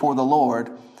hunter before the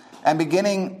Lord. And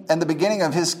the beginning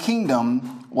of his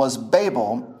kingdom was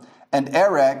Babel, and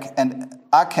Erech, and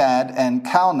Akkad, and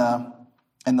Calneh,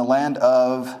 in the land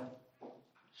of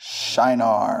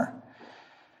Shinar.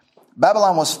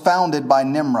 Babylon was founded by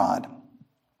Nimrod.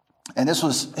 And it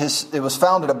was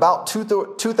founded about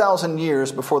 2,000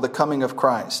 years before the coming of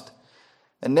Christ.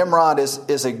 And Nimrod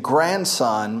is a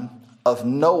grandson of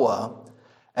Noah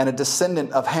and a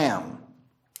descendant of Ham.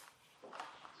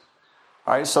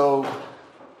 All right, so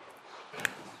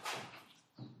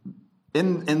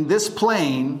in this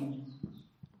plain,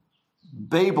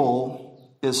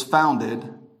 Babel is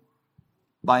founded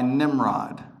by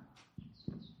Nimrod,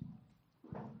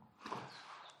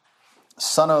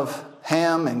 son of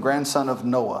Ham and grandson of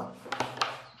Noah.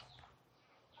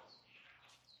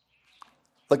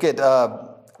 Look at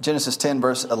Genesis 10,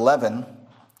 verse 11.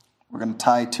 We're going to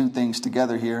tie two things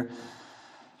together here.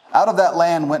 Out of that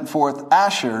land went forth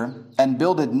Asher and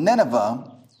builded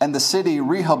Nineveh and the city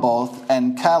Rehoboth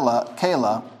and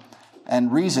Calah,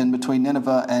 and reason between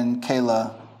Nineveh and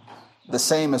Calah, the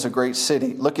same as a great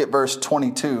city. Look at verse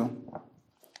 22.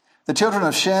 The children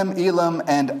of Shem, Elam,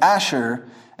 and Asher,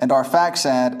 and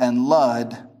Arphaxad, and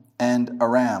Lud, and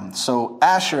Aram. So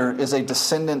Asher is a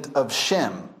descendant of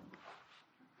Shem.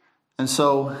 And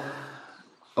so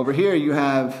over here you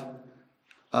have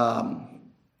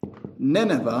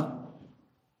Nineveh,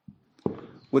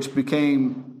 which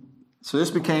became So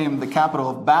this became the capital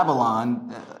of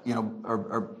Babylon,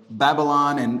 or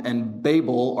Babylon and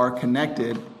Babel are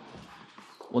connected.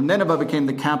 Well, Nineveh became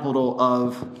the capital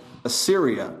of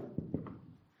Assyria.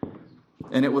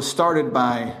 And it was started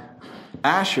by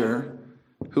Asher,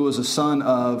 who was a son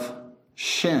of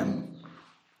Shem.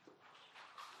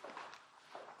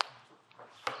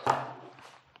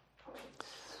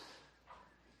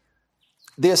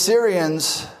 The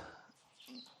Assyrians,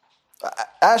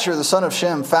 Asher, the son of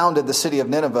Shem, founded the city of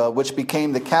Nineveh, which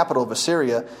became the capital of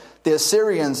Assyria. The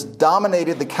Assyrians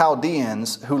dominated the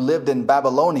Chaldeans who lived in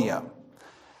Babylonia.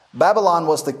 Babylon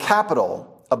was the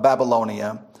capital of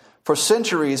Babylonia. For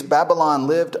centuries, Babylon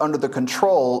lived under the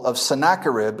control of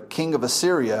Sennacherib, king of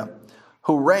Assyria,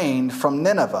 who reigned from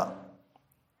Nineveh.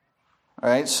 All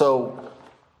right, so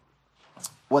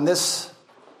when this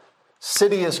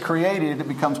city is created, it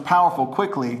becomes powerful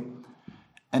quickly,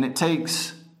 and it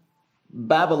takes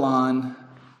Babylon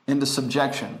into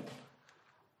subjection.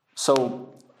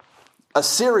 So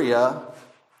Assyria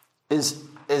is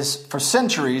for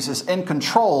centuries is in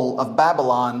control of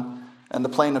Babylon and the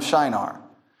plain of Shinar.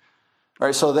 All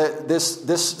right, so that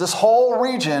this whole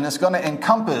region is going to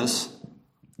encompass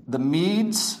the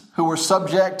Medes, who were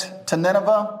subject to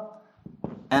Nineveh,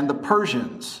 and the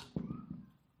Persians,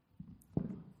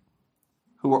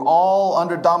 who were all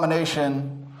under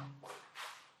domination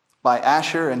by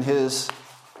Asher and his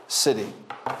city.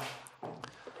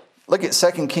 Look at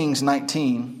 2 Kings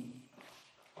 19,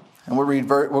 and we're going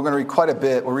to read quite a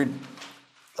bit. We'll read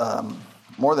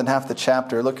more than half the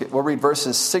chapter. We'll read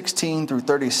verses 16 through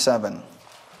 37.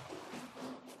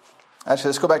 Actually,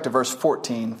 let's go back to verse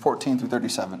 14 through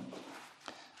 37.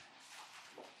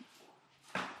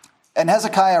 And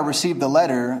Hezekiah received the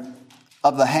letter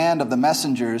of the hand of the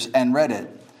messengers and read it.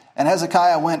 And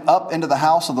Hezekiah went up into the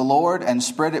house of the Lord and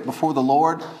spread it before the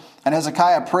Lord. And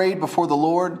Hezekiah prayed before the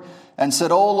Lord and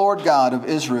said, O Lord God of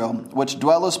Israel, which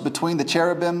dwellest between the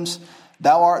cherubims,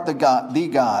 thou art the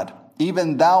God,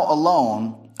 even thou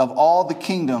alone of all the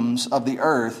kingdoms of the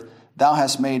earth, thou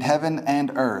hast made heaven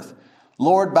and earth.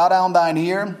 Lord, bow down thine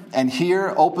ear and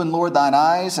hear, open, Lord, thine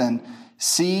eyes, and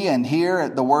see and hear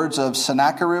the words of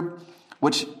Sennacherib,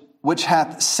 which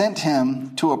hath sent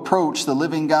him to approach the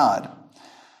living God.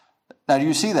 Now, do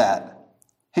you see that?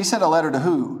 He sent a letter to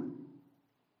who?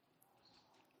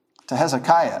 To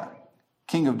Hezekiah,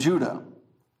 king of Judah.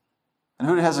 And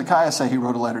who did Hezekiah say he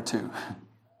wrote a letter to?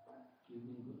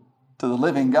 To the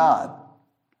living God.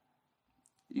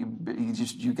 You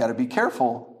got to be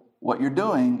careful what you're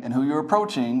doing and who you're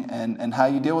approaching and how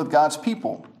you deal with God's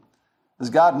people. Because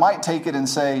God might take it and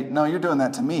say, no, you're doing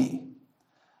that to me.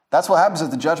 That's what happens at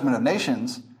the judgment of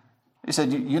nations. He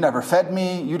said, you never fed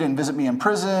me. You didn't visit me in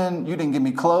prison. You didn't give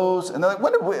me clothes. And they're like,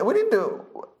 what did you do?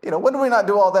 When did we not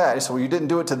do all that? He said, well, you didn't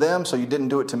do it to them, so you didn't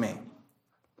do it to me.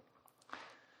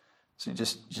 So you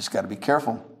just got to be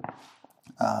careful.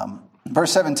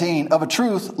 Verse 17, of a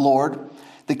truth, Lord,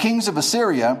 the kings of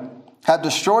Assyria have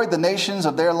destroyed the nations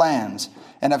of their lands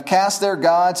and have cast their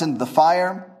gods into the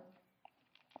fire.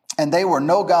 And they were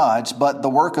no gods, but the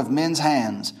work of men's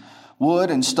hands, wood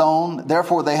and stone.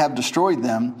 Therefore they have destroyed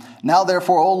them. Now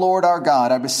therefore, O Lord our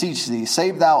God, I beseech thee,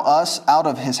 save thou us out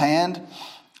of his hand,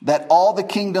 that all the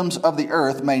kingdoms of the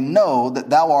earth may know that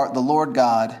thou art the Lord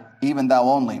God, even thou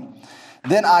only.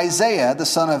 Then Isaiah, the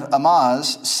son of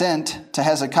Amoz, sent to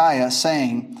Hezekiah,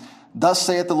 saying, Thus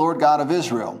saith the Lord God of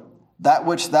Israel, that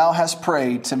which thou hast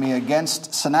prayed to me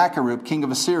against Sennacherib, king of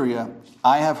Assyria,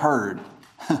 I have heard.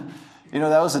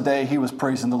 That was the day he was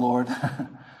praising the Lord.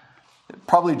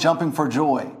 Probably jumping for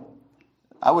joy.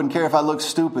 I wouldn't care if I looked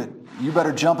stupid. You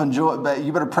better jump in joy.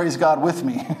 You better praise God with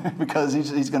me because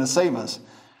he's going to save us.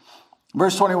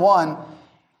 Verse 21,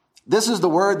 this is the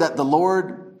word that the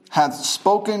Lord hath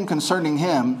spoken concerning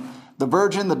him. The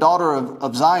virgin, the daughter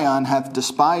of Zion, hath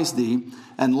despised thee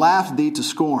and laughed thee to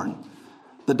scorn.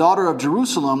 The daughter of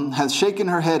Jerusalem hath shaken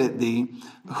her head at thee.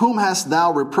 Whom hast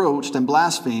thou reproached and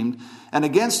blasphemed? And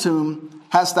against whom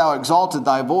hast thou exalted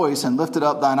thy voice and lifted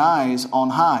up thine eyes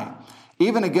on high?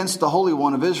 Even against the Holy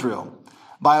One of Israel.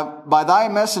 By thy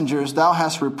messengers thou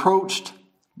hast reproached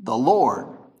the Lord.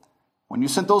 When you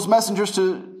sent those messengers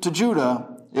to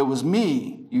Judah, it was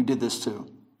me you did this to.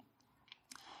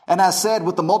 And hast said,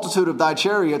 with the multitude of thy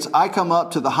chariots, I come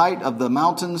up to the height of the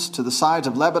mountains, to the sides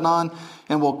of Lebanon,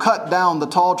 and will cut down the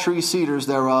tall tree cedars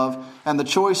thereof, and the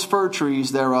choice fir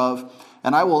trees thereof,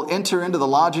 and I will enter into the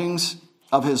lodgings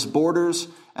of his borders,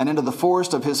 and into the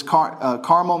forest of his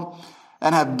Carmel,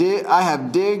 and I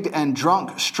have digged and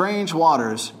drunk strange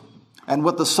waters, and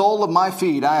with the sole of my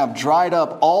feet I have dried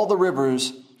up all the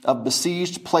rivers of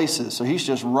besieged places. So he's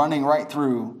just running right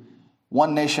through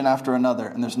one nation after another,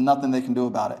 and there's nothing they can do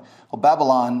about it. Well,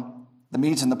 Babylon, the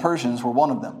Medes and the Persians were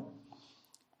one of them.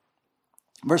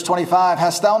 Verse 25,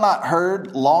 hast thou not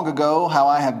heard long ago how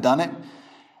I have done it,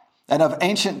 and of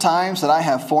ancient times that I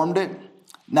have formed it?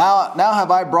 Now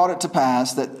have I brought it to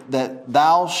pass that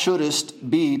thou shouldest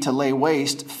be to lay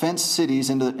waste fenced cities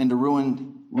into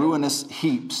ruinous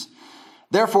heaps.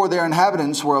 Therefore their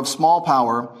inhabitants were of small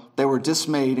power. They were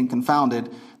dismayed and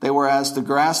confounded. They were as the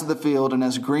grass of the field and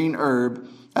as green herb,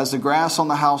 as the grass on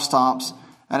the housetops,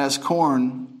 and as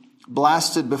corn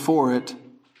blasted before it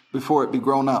be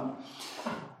grown up.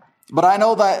 But I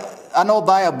know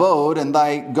thy abode and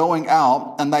thy going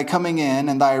out and thy coming in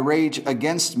and thy rage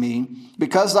against me.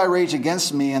 Because thy rage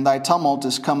against me and thy tumult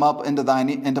is come up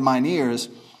into mine ears,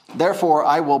 therefore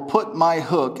I will put my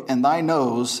hook in thy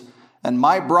nose and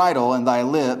my bridle in thy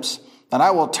lips, and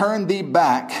I will turn thee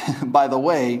back by the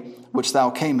way which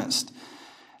thou camest.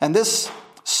 And this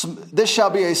shall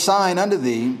be a sign unto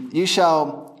thee. Ye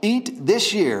shall eat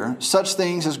this year such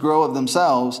things as grow of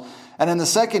themselves, and in the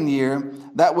second year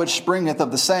that which springeth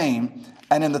of the same,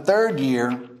 and in the third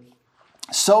year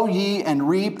sow ye and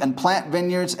reap and plant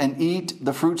vineyards and eat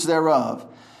the fruits thereof.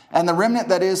 And the remnant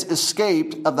that is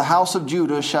escaped of the house of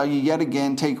Judah shall ye yet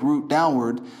again take root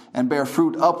downward and bear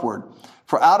fruit upward.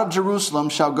 For out of Jerusalem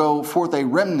shall go forth a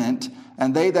remnant,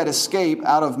 and they that escape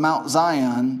out of Mount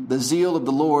Zion, the zeal of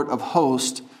the Lord of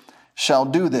hosts shall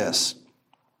do this.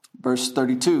 Verse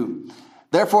 32.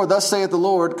 Therefore thus saith the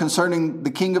Lord concerning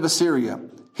the king of Assyria,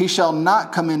 he shall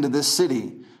not come into this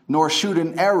city, nor shoot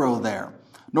an arrow there,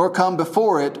 nor come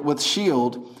before it with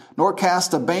shield, nor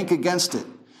cast a bank against it.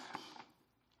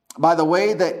 By the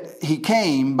way that he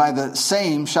came, by the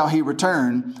same shall he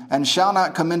return, and shall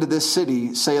not come into this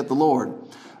city, saith the Lord.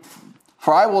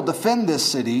 For I will defend this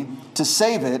city to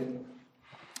save it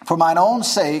for mine own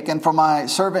sake and for my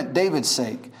servant David's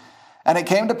sake. And it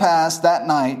came to pass that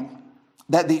night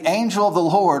that the angel of the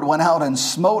Lord went out and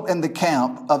smote in the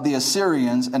camp of the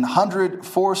Assyrians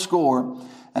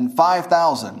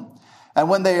 185,000. And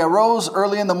when they arose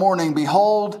early in the morning,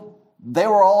 behold, they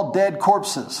were all dead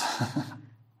corpses.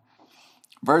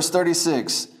 Verse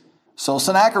 36. So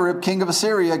Sennacherib, king of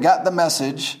Assyria, got the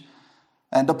message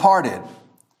and departed,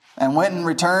 and went and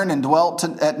returned and dwelt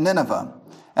at Nineveh.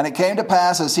 And it came to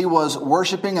pass, as he was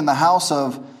worshiping in the house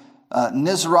of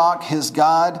Nisroch, his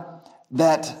god,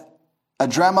 that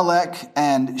Adramelech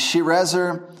and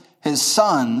Sherezer, his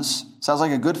sons, sounds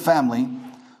like a good family,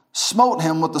 smote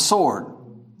him with the sword.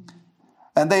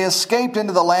 And they escaped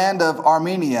into the land of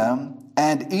Armenia,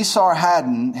 and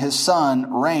Esarhaddon, his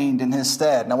son, reigned in his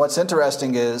stead. Now what's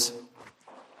interesting is,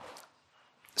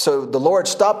 so the Lord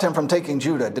stopped him from taking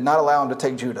Judah, did not allow him to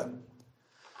take Judah.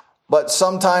 But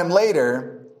sometime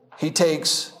later,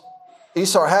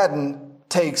 Esarhaddon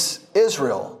takes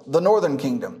Israel, the northern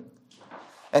kingdom.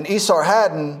 And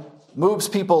Esarhaddon moves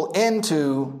people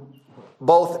into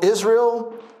both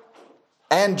Israel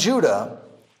and Judah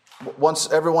once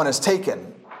everyone is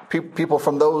taken. People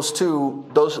from those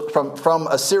from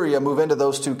Assyria move into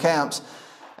those two camps,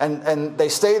 and they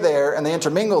stay there and they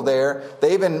intermingle there.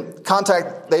 They even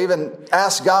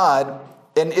ask God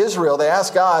in Israel, they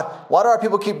ask God, why do our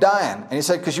people keep dying? And he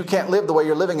said, because you can't live the way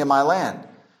you're living in my land.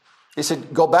 He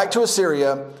said, go back to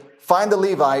Assyria, find the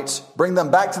Levites, bring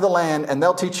them back to the land, and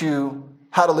they'll teach you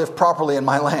how to live properly in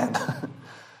my land.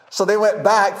 So they went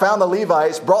back, found the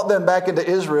Levites, brought them back into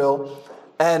Israel,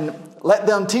 and let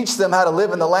them teach them how to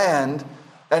live in the land.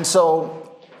 And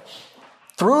so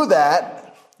through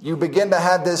that, you begin to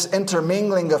have this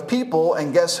intermingling of people,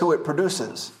 and guess who it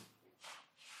produces?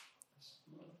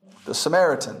 The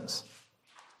Samaritans.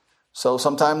 So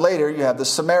sometime later, you have the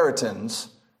Samaritans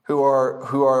who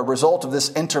are a result of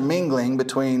this intermingling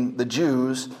between the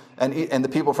Jews and the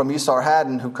people from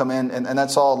Esarhaddon who come in, and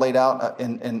that's all laid out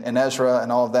in Ezra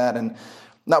and all of that, and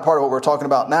not part of what we're talking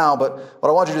about now, but what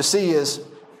I want you to see is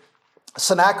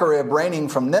Sennacherib reigning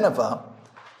from Nineveh,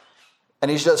 and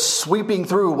he's just sweeping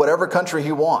through whatever country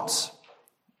he wants.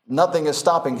 Nothing is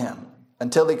stopping him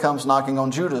until he comes knocking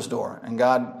on Judah's door, and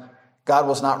God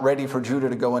was not ready for Judah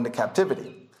to go into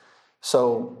captivity.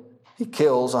 So he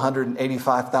kills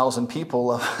 185,000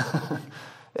 people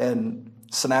in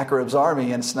Sennacherib's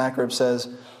army, and Sennacherib says,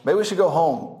 maybe we should go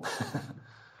home.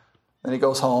 Then he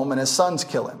goes home, and his sons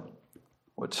kill him,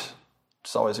 which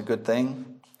is always a good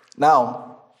thing.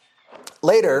 Now,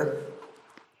 later,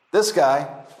 this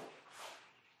guy,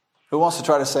 who wants to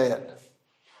try to say it?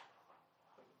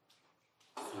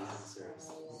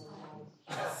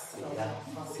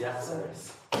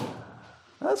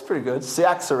 That's pretty good.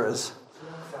 Cyaxares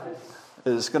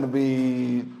is going to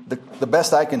be the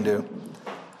best I can do.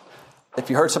 If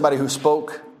you heard somebody who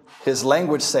spoke his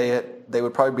language say it, they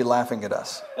would probably be laughing at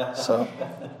us. So,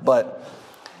 but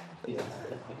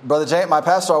Brother James, my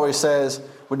pastor always says,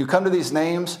 when you come to these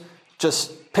names,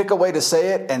 just pick a way to say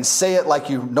it and say it like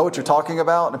you know what you're talking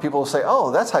about. And people will say,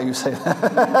 oh, that's how you say that.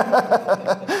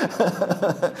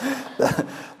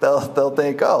 They'll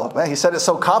think, oh, man, he said it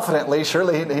so confidently.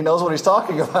 Surely he knows what he's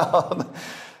talking about.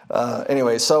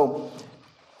 Anyway, so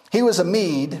he was a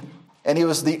Mede, and he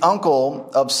was the uncle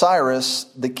of Cyrus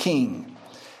the king.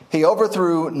 He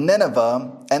overthrew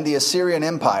Nineveh and the Assyrian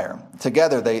Empire.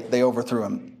 Together they overthrew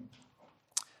him.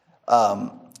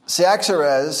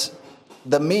 Cyaxares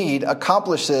the Mede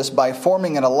accomplished this by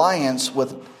forming an alliance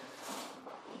with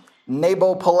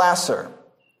Nabopolassar.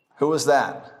 Who was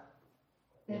that?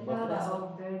 The father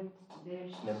of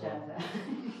Belshazzar.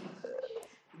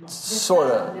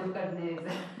 Sort of.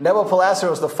 Nabopolassar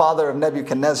was the father of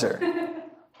Nebuchadnezzar.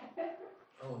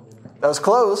 That was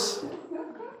close.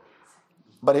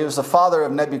 But he was the father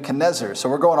of Nebuchadnezzar. So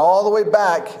we're going all the way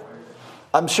back.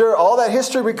 I'm sure all that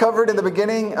history we covered in the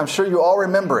beginning, I'm sure you all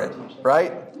remember it,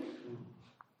 right?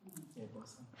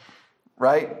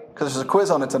 Right? Because there's a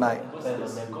quiz on it tonight.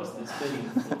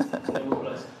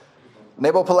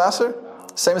 Nabopolassar?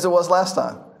 Same as it was last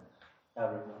time.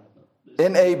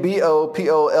 Nabopolassar.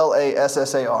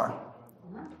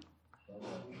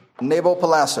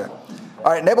 Nabopolassar.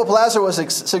 All right, Nabopolassar was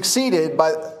succeeded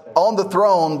on the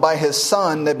throne by his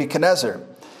son Nebuchadnezzar.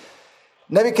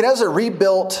 Nebuchadnezzar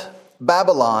rebuilt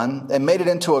Babylon and made it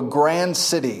into a grand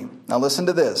city. Now listen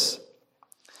to this.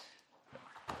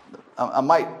 I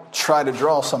might try to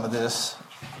draw some of this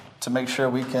to make sure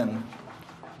we can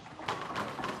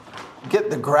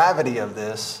get the gravity of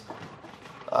this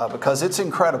because it's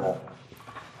incredible.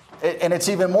 And it's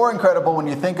even more incredible when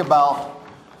you think about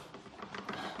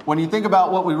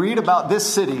what we read about this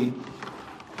city,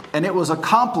 and it was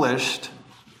accomplished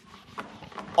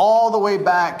all the way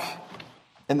back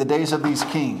in the days of these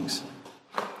kings,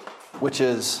 which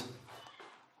is,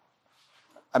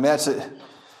 that's it.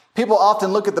 People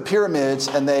often look at the pyramids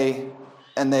and they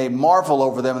marvel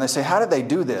over them and they say, how did they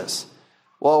do this?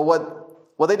 Well,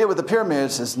 what they did with the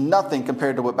pyramids is nothing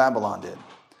compared to what Babylon did.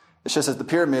 It's just that the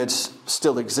pyramids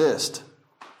still exist.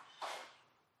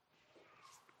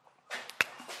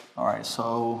 All right,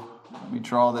 so let me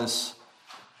draw this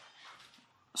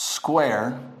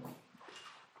square,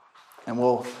 and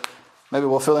maybe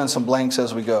we'll fill in some blanks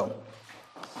as we go.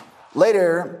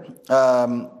 Later,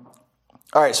 all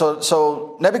right,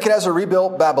 so Nebuchadnezzar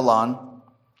rebuilt Babylon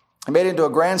and made it into a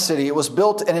grand city. It was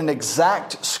built in an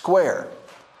exact square.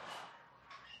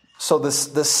 So the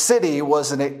city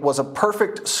was a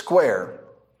perfect square.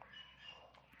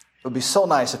 It would be so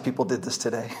nice if people did this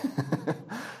today.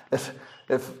 if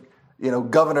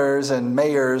governors and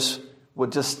mayors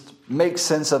would just make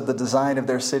sense of the design of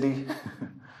their city.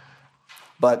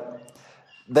 But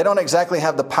they don't exactly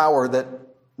have the power that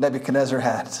Nebuchadnezzar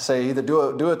had to say, either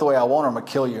do it the way I want or I'm going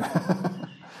to kill you.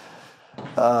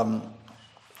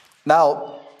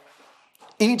 Now,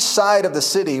 each side of the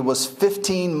city was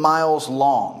 15 miles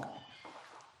long.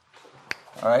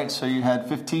 All right, so you had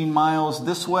 15 miles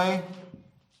this way,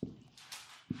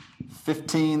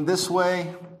 15 this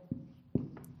way,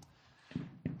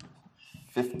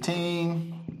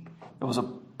 15. It was a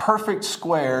perfect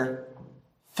square,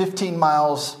 15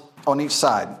 miles on each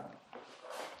side.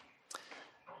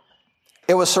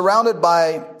 It was surrounded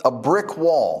by a brick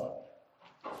wall.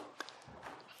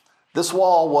 This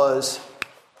wall was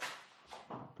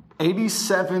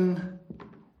 87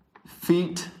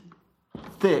 feet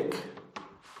thick.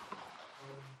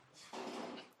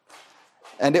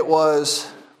 And it was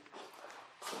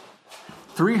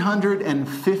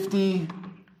 350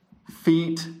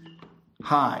 feet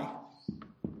high.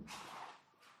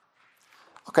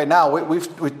 Okay, now we're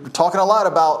talking a lot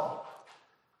about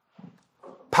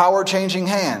power changing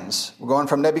hands. We're going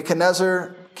from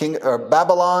Nebuchadnezzar,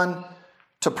 Babylon,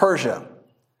 to Persia.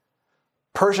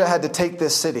 Persia had to take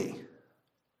this city.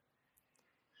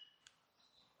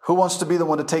 Who wants to be the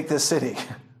one to take this city?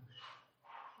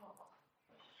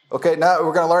 Okay, now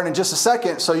we're going to learn in just a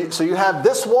second. So you have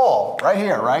this wall right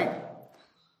here, right?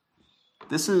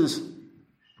 This is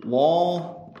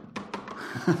wall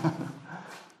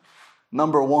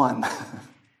number 1. All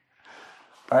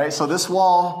right, so this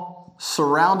wall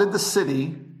surrounded the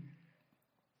city.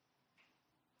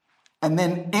 And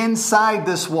then inside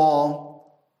this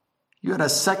wall, you had a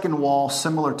second wall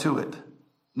similar to it.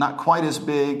 Not quite as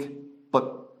big,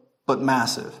 but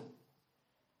massive.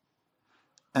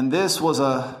 And this was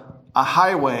a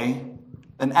highway,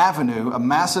 an avenue, a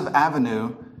massive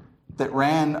avenue that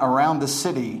ran around the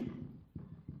city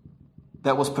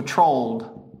that was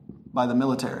patrolled by the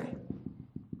military.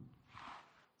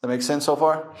 That makes sense so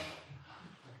far?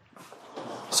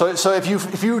 So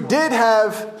if you did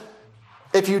have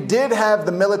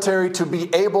the military to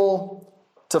be able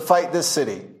to fight this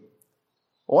city,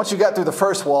 once you got through the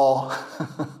first wall,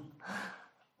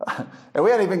 and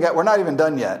we're not even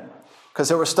done yet, because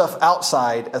there was stuff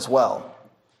outside as well.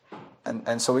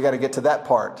 And so we got to get to that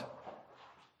part.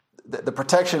 The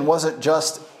protection wasn't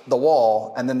just the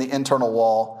wall and then the internal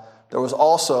wall. There was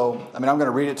also, I'm going to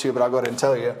read it to you, but I'll go ahead and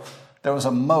tell you. There was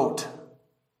a moat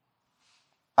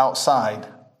outside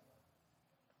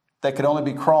that could only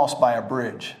be crossed by a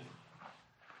bridge.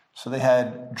 So they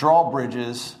had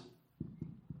drawbridges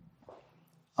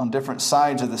on different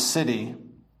sides of the city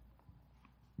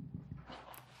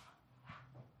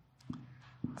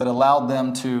that allowed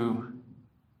them to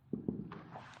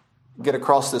get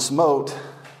across this moat,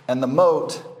 and the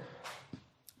moat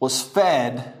was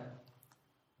fed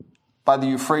by the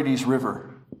Euphrates River.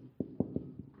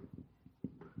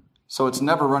 So it's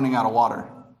never running out of water.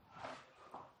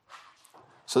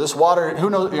 So this water, who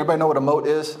knows? Everybody know what a moat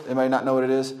is? Anybody not know what it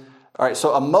is? All right,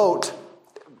 so a moat,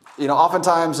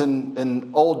 oftentimes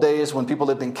in old days when people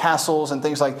lived in castles and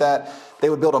things like that, they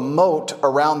would build a moat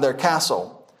around their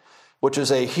castle, which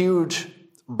is a huge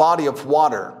body of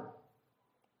water.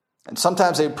 And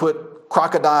sometimes they put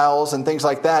crocodiles and things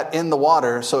like that in the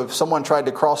water. So if someone tried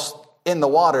to cross in the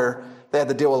water, they had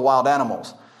to deal with wild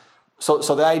animals. So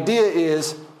the idea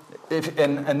is,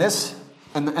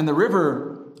 and the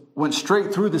river went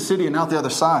straight through the city and out the other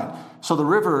side. So the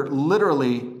river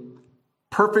literally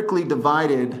perfectly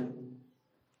divided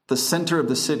the center of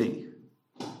the city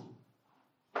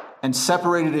and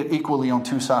separated it equally on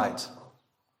two sides.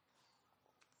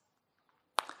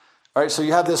 All right, so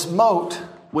you have this moat,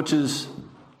 which is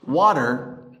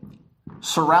water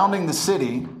surrounding the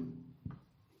city.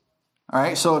 All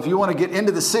right, so if you want to get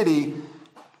into the city,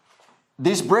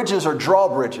 these bridges are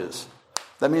drawbridges.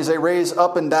 That means they raise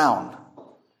up and down.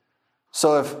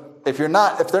 So if they're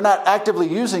not actively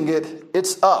using it,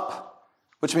 it's up,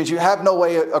 which means you have no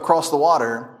way across the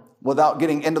water without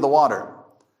getting into the water.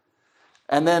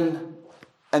 And then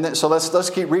so let's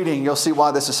keep reading. You'll see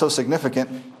why this is so significant.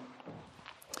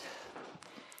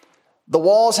 The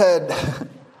walls had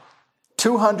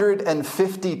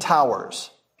 250 towers.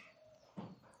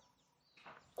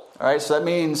 All right, so that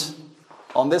means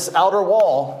on this outer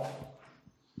wall,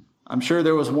 I'm sure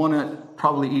there was one at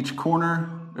probably each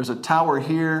corner. There's a tower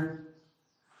here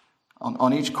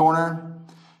on each corner.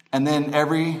 And then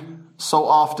every so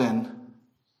often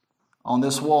on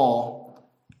this wall,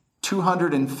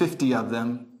 250 of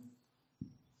them,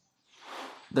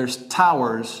 there's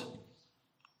towers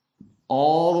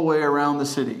all the way around the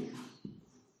city.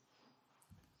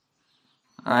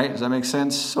 All right, does that make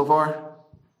sense so far?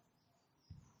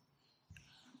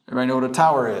 Everybody know what a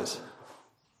tower is?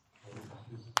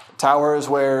 A tower is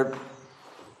where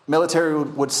military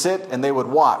would sit and they would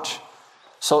watch.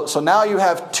 So now you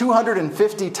have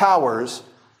 250 towers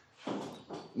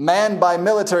manned by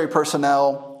military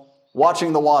personnel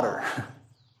watching the water.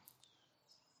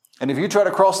 And if you try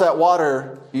to cross that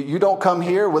water, you don't come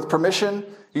here with permission.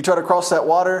 You try to cross that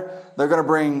water, they're going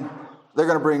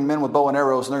to bring men with bow and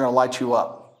arrows and they're going to light you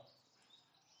up.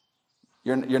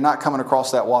 You're not coming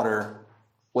across that water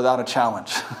without a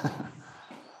challenge.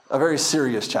 A very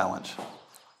serious challenge.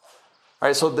 All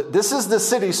right, so this is the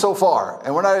city so far,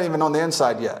 and we're not even on the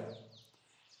inside yet.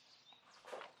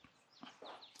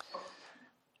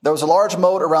 There was a large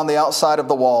moat around the outside of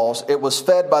the walls. It was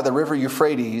fed by the river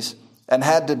Euphrates and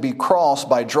had to be crossed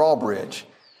by drawbridge.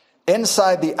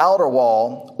 Inside the outer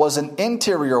wall was an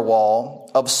interior wall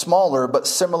of smaller but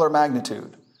similar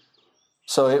magnitude.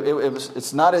 So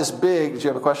it's not as big. Did you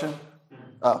have a question?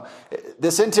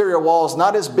 This interior wall is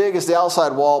not as big as the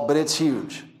outside wall, but it's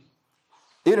huge.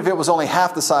 Even if it was only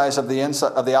half the size of the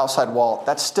inside of the outside wall,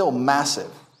 that's still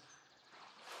massive.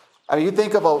 I mean, you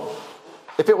think about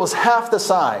if it was half the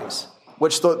size,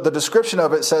 which the description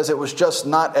of it says it was just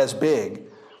not as big,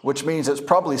 which means it's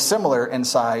probably similar in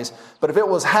size. But if it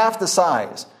was half the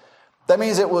size, that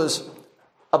means it was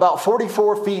about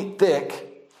 44 feet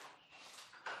thick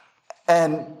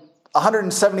and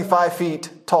 175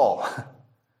 feet tall.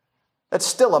 That's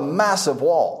still a massive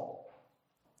wall.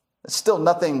 It's still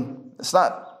nothing.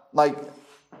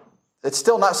 It's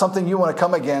still not something you want to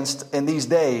come against in these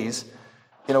days,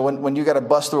 when you got to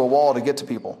bust through a wall to get to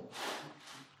people.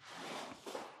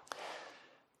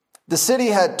 The city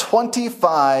had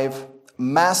 25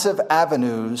 massive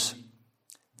avenues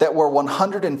that were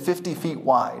 150 feet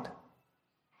wide.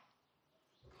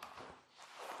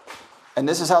 And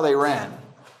this is how they ran.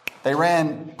 They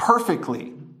ran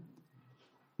perfectly,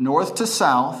 north to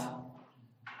south,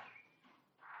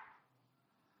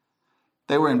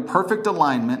 They were in perfect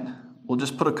alignment. We'll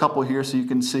just put a couple here so you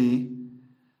can see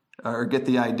or get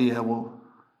the idea.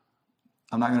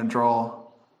 I'm not going to draw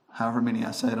however many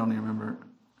I said. I don't even remember.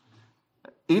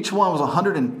 Each one was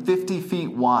 150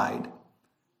 feet wide.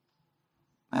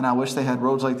 And I wish they had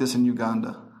roads like this in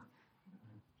Uganda.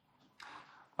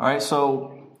 All right,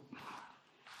 so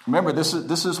remember, this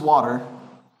is water.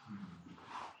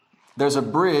 There's a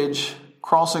bridge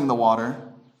crossing the water.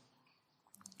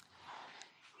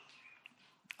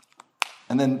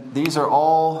 And then these are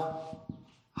all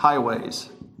highways,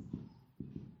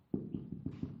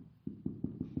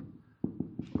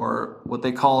 or what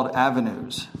they called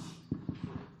avenues.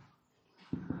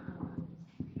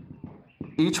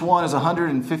 Each one is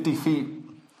 150 feet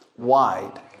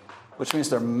wide, which means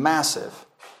they're massive.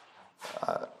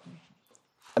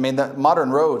 The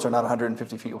modern roads are not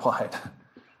 150 feet wide.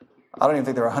 I don't even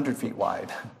think they're 100 feet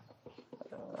wide.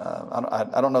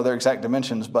 I don't know their exact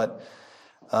dimensions, but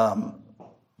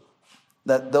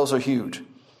those are huge.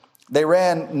 They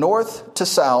ran north to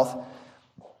south,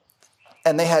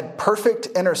 and they had perfect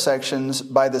intersections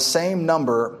by the same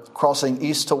number crossing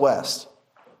east to west.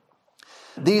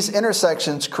 These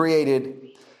intersections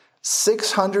created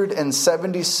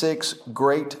 676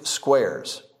 great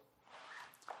squares.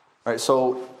 All right,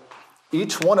 so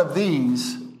each one of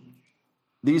these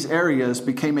areas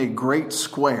became a great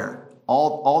square,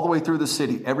 all the way through the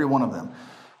city, every one of them,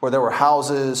 where there were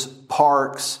houses,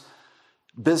 parks,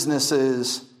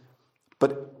 businesses,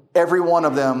 but every one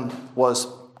of them was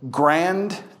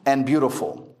grand and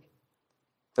beautiful.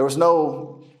 There was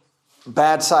no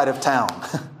bad side of town.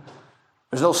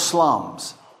 There's no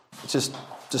slums. It's just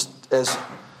as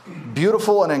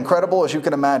beautiful and incredible as you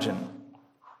can imagine.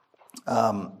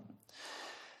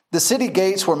 The city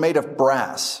gates were made of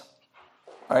brass.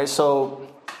 All right, so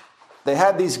they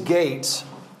had these gates.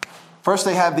 First,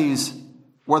 they have these,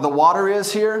 where the water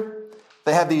is here,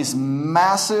 they have these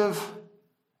massive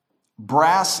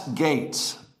brass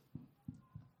gates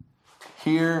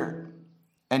here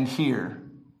and here.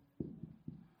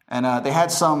 And they had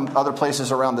some other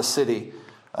places around the city,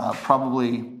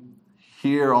 probably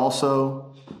here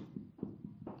also,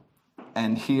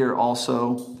 and here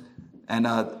also. And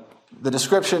the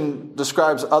description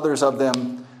describes others of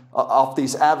them off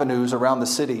these avenues around the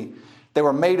city. They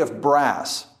were made of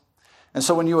brass. And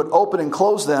so when you would open and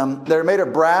close them, they're made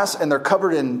of brass, and they're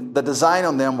covered in, the design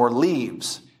on them were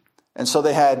leaves. And so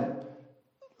they had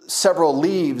several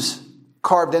leaves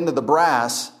carved into the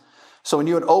brass. So when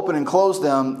you would open and close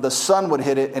them, the sun would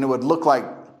hit it and it would look like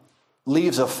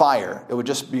leaves of fire. It would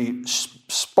just be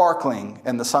sparkling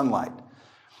in the sunlight.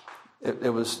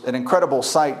 It was an incredible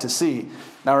sight to see.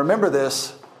 Now remember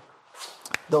this,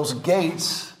 those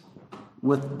gates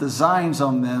with designs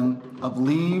on them of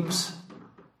leaves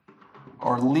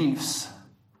or leaves,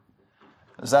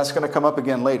 as that's going to come up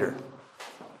again later.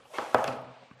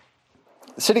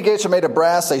 The city gates are made of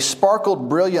brass. They sparkled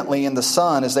brilliantly in the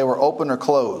sun as they were open or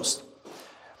closed.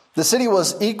 The city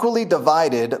was equally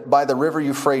divided by the river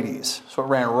Euphrates. So it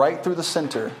ran right through the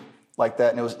center like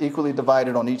that, and it was equally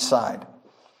divided on each side.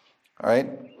 All right?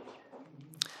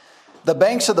 The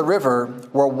banks of the river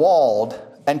were walled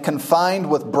and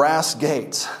confined with brass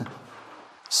gates.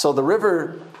 So the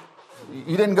river,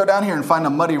 you didn't go down here and find a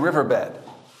muddy riverbed.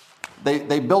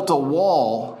 They built a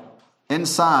wall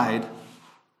inside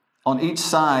on each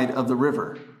side of the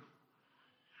river.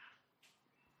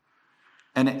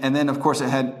 And then, of course, they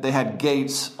had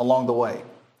gates along the way.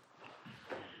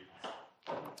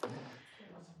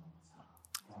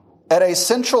 At a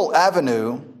central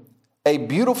avenue, a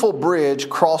beautiful bridge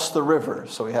crossed the river.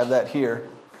 So we have that here.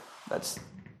 That's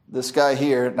this guy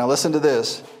here. Now listen to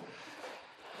this.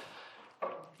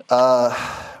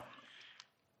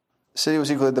 City was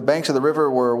equal. The banks of the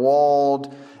river were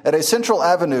walled. At a central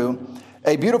avenue,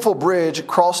 a beautiful bridge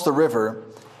crossed the river.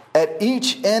 At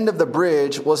each end of the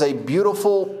bridge was a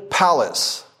beautiful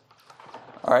palace.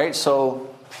 All right,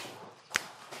 so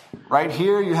right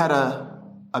here you had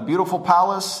a beautiful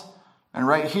palace, and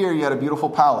right here you had a beautiful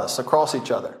palace across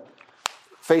each other,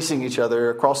 facing each other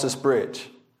across this bridge.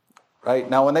 Right?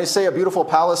 Now, when they say a beautiful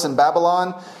palace in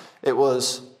Babylon, it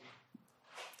was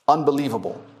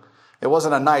unbelievable. It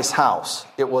wasn't a nice house.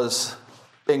 It was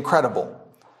incredible.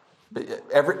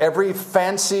 Every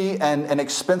fancy and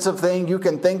expensive thing you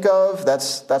can think of,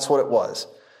 that's what it was.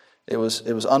 It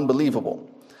was unbelievable.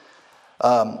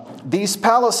 These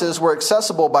palaces were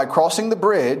accessible by crossing the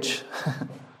bridge,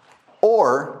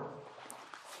 or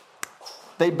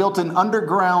they built an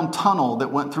underground tunnel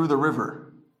that went through the river.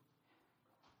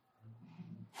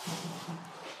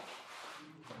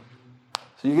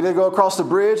 So you can either go across the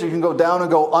bridge, or you can go down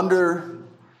and go under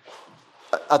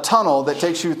a tunnel that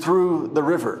takes you through the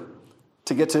river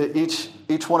to get to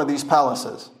each one of these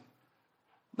palaces.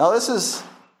 Now this is,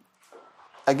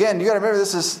 again, you got to remember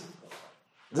this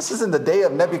is in the day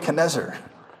of Nebuchadnezzar.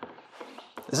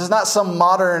 This is not some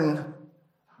modern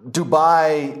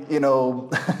Dubai,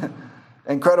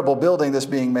 incredible building that's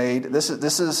being made. This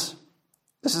is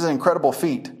an incredible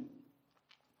feat.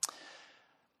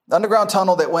 The underground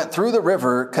tunnel that went through the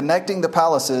river connecting the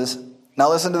palaces. Now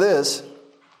listen to this.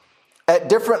 At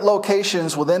different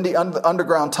locations within the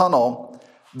underground tunnel,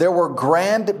 there were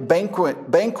grand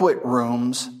banquet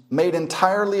rooms made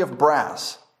entirely of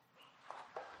brass.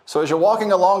 So as you're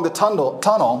walking along the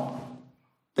tunnel,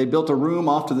 they built a room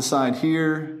off to the side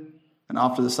here, and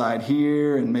off to the side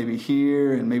here, and maybe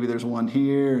there's one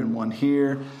here and one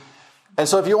here. And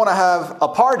so if you want to have a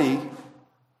party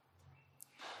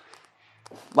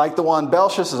like the one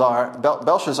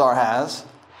Belshazzar has,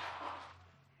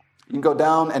 you can go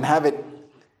down and have it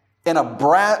in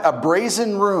a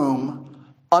brazen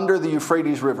room under the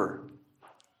Euphrates River.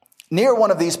 Near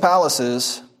one of these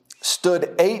palaces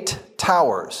stood 8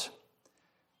 towers.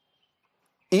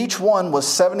 Each one was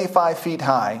 75 feet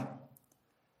high,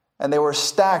 and they were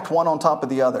stacked one on top of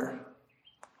the other.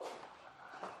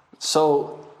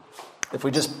 So if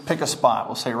we just pick a spot,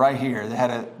 we'll say right here, they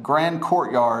had a grand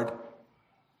courtyard,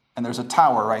 and there's a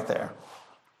tower right there.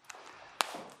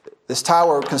 This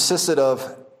tower consisted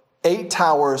of 8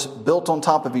 towers built on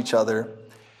top of each other,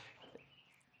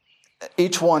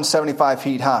 each one 75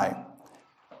 feet high.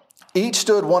 Each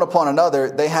stood one upon another.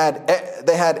 They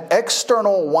had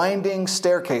external winding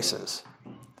staircases.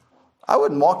 I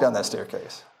wouldn't walk down that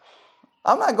staircase.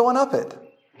 I'm not going up it.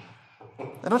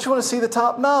 Don't you want to see the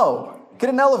top? No. Get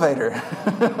an elevator.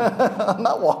 I'm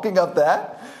not walking up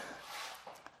that.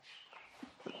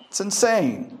 It's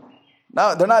insane.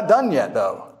 No, they're not done yet,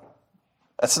 though.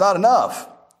 That's not enough.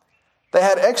 They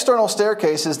had external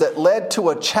staircases that led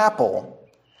to a chapel.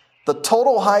 The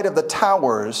total height of the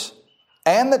towers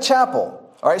and the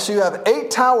chapel. All right, so you have 8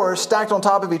 towers stacked on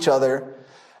top of each other,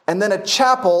 and then a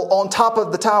chapel on top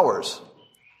of the towers.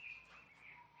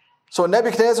 So when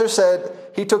Nebuchadnezzar said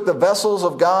he took the vessels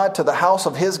of God to the house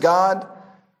of his God,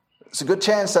 it's a good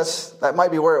chance that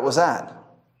might be where it was at.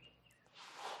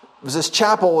 Because this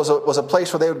chapel was a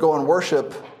place where they would go and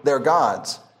worship their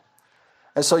gods.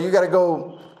 And so you got to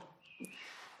go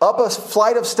up a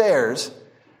flight of stairs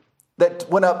that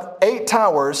went up 8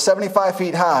 towers, 75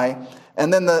 feet high,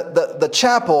 and then the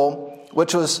chapel,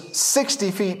 which was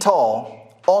 60 feet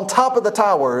tall, on top of the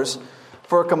towers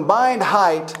for a combined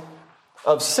height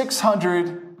of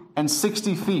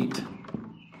 660 feet.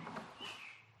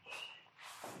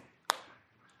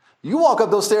 You walk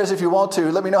up those stairs if you want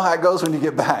to. Let me know how it goes when you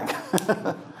get back.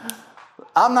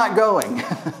 I'm not going.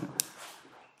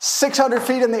 600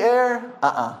 feet in the air?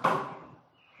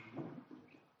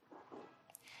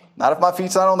 Not if my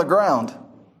feet's not on the ground.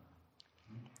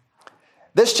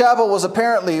 This chapel was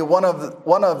apparently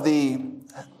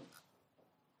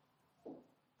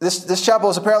This chapel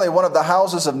was apparently one of the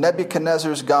houses of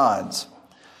Nebuchadnezzar's gods.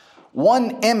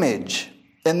 One image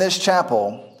in this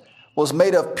chapel was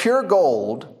made of pure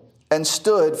gold and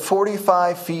stood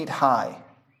 45 feet high.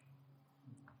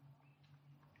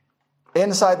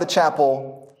 Inside the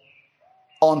chapel,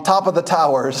 on top of the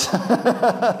towers,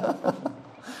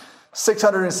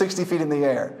 660 feet in the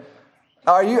air.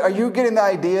 Are you getting the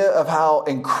idea of how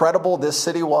incredible this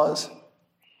city was?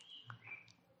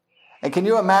 And can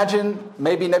you imagine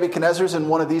maybe Nebuchadnezzar's in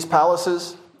one of these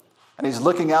palaces and he's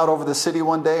looking out over the city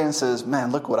one day and says,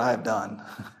 man, look what I have done.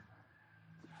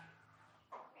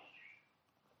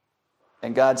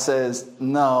 And God says,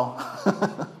 no,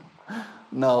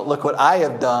 no, look what I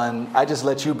have done. I just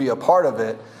let you be a part of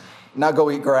it. Now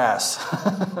go eat grass.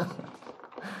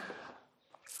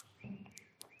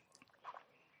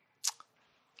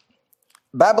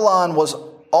 Babylon was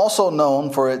also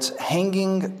known for its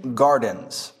hanging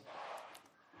gardens.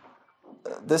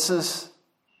 This is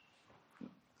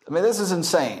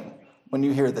insane when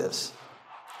you hear this.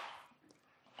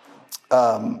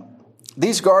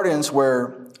 These gardens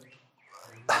were,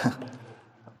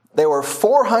 they were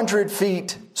 400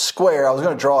 feet square. I was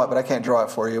going to draw it, but I can't draw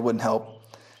it for you. It wouldn't help.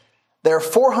 They're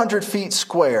 400 feet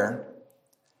square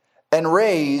and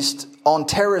raised on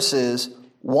terraces,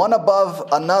 one above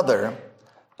another,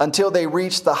 until they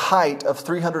reached the height of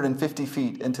 350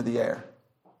 feet into the air.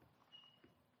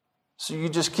 So you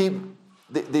just keep,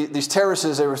 these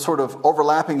terraces, they were sort of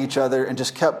overlapping each other and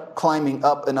just kept climbing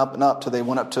up and up and up till they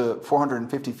went up to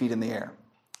 450 feet in the air.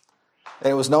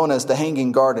 And it was known as the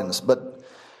Hanging Gardens. But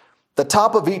the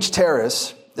top of each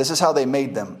terrace, this is how they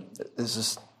made them.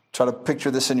 Try to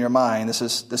picture this in your mind. This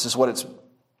is what it's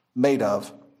made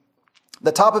of.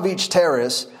 The top of each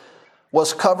terrace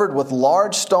was covered with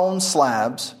large stone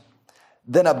slabs,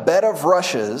 then a bed of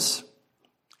rushes,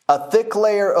 a thick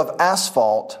layer of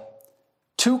asphalt,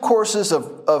 2 courses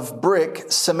of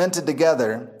brick cemented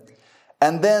together,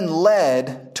 and then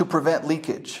lead to prevent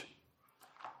leakage.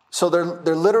 So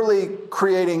they're literally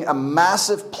creating a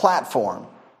massive platform,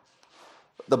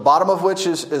 the bottom of which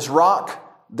is rock.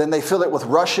 Then they fill it with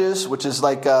rushes, which is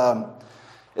like,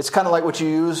 it's kind of like what you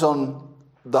use on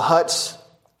the huts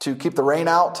to keep the rain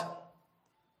out.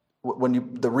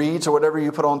 When the reeds or whatever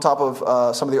you put on top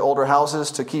of some of the older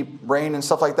houses to keep rain and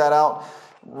stuff like that out.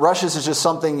 Rushes is just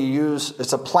something you use.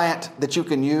 It's a plant that you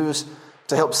can use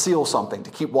to help seal something, to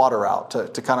keep water out,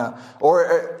 to kind of,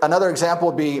 or another example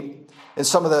would be in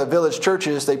some of the village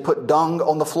churches, they put dung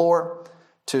on the floor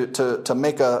to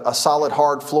make a solid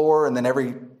hard floor, and then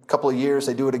every couple of years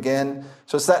they do it again.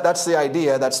 So that's the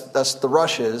idea. That's the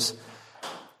rushes.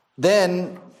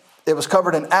 Then it was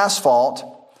covered in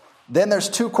asphalt. Then there's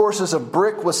 2 courses of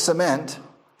brick with cement,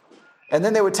 and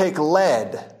then they would take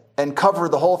lead and cover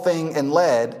the whole thing in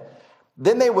lead.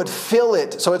 Then they would fill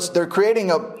it. So they're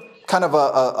creating a kind of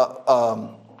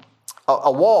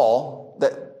a wall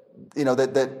that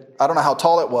I don't know how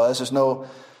tall it was.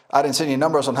 I didn't see any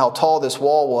numbers on how tall this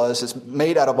wall was. It's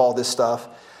made out of all this stuff.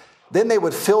 Then they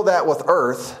would fill that with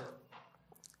earth,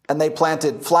 and they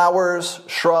planted flowers,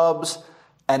 shrubs,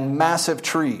 and massive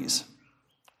trees.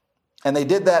 And they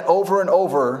did that over and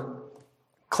over,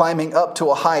 climbing up to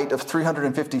a height of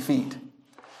 350 feet.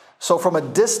 So from a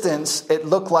distance, it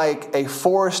looked like a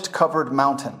forest-covered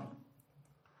mountain.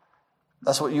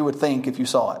 That's what you would think if you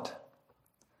saw it.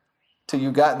 Till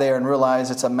you got there and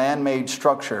realized it's a man-made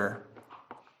structure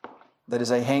that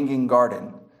is a hanging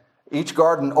garden. Each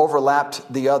garden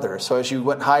overlapped the other. So as you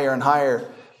went higher and higher,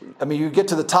 you get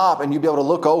to the top and you'd be able to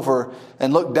look over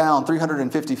and look down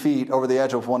 350 feet over the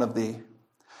edge of one of the...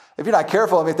 If you're not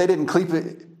careful, if they didn't keep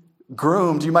it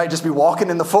groomed, you might just be walking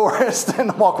in the forest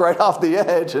and walk right off the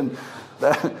edge, and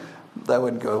that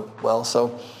wouldn't go well.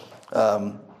 So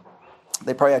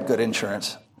they probably had good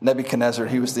insurance. Nebuchadnezzar,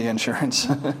 he was the insurance.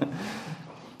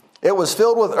 It was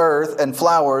filled with earth and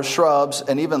flowers, shrubs,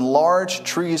 and even large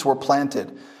trees were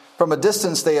planted. From a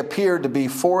distance, they appeared to be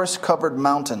forest-covered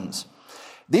mountains.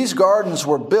 These gardens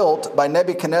were built by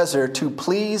Nebuchadnezzar to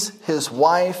please his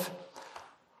wife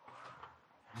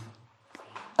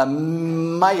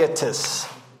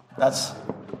Amytis. That's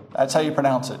how you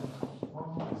pronounce it.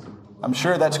 I'm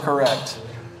sure that's correct.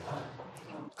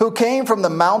 Who came from the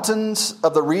mountains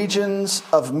of the regions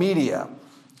of Media.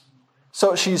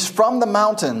 So she's from the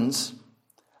mountains.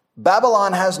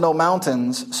 Babylon has no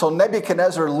mountains, so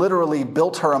Nebuchadnezzar literally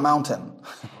built her a mountain.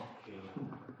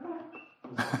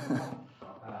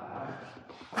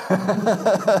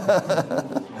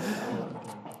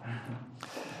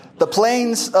 The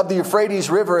plains of the Euphrates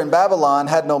River in Babylon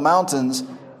had no mountains.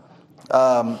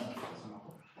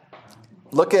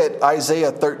 Look at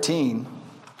Isaiah 13.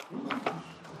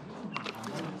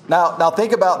 Now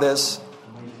think about this.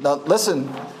 Now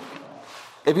listen.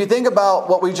 If you think about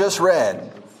what we just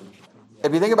read,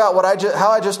 if you think about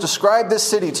how I just described this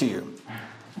city to you,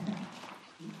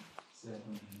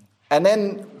 and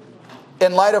then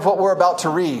in light of what we're about to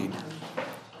read,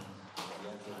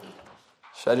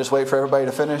 should I just wait for everybody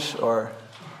to finish, or?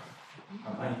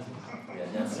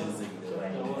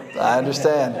 I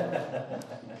understand.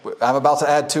 I'm about to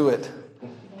add to it.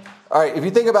 All right, if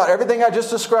you think about everything I just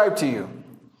described to you,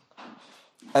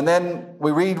 and then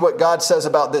we read what God says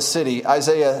about this city,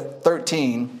 Isaiah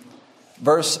 13,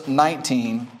 verse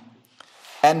 19,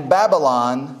 and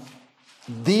Babylon,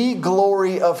 the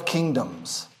glory of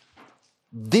kingdoms,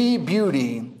 the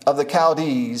beauty of the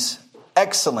Chaldees,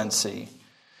 excellency,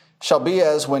 shall be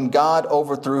as when God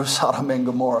overthrew Sodom and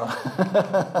Gomorrah.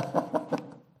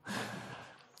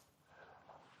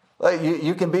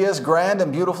 You can be as grand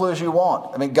and beautiful as you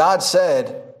want. God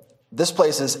said, this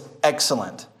place is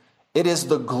excellent. It is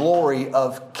the glory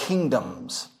of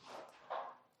kingdoms.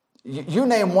 You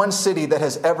name one city that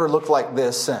has ever looked like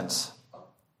this since.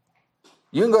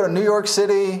 You can go to New York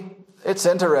City. It's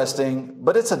interesting,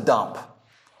 but it's a dump.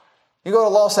 You go to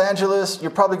Los Angeles,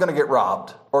 you're probably going to get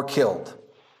robbed or killed.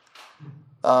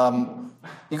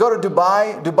 You go to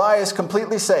Dubai. Dubai is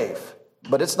completely safe,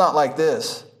 but it's not like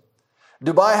this.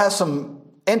 Dubai has some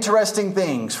interesting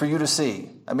things for you to see.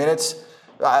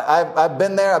 I've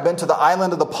been there. I've been to the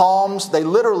island of the Palms. They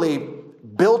literally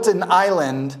built an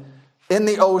island in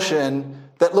the ocean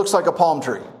that looks like a palm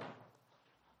tree.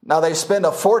 Now they spend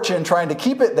a fortune trying to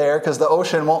keep it there because the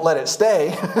ocean won't let it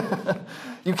stay.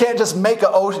 You can't just make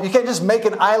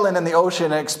an island in the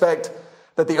ocean and expect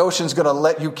that the ocean's going to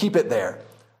let you keep it there.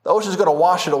 The ocean's going to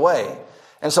wash it away.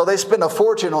 And so they spend a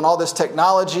fortune on all this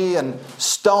technology and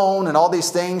stone and all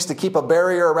these things to keep a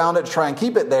barrier around it, to try and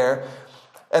keep it there.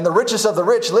 And the richest of the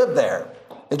rich live there.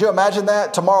 Did you imagine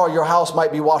that? Tomorrow your house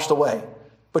might be washed away,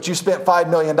 but you spent $5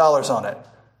 million on it.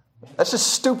 That's just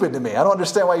stupid to me. I don't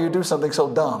understand why you do something so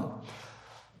dumb.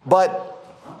 But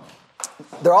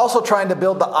they're also trying to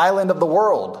build the island of the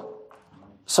world.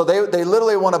 So they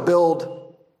literally want to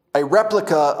build a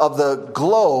replica of the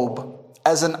globe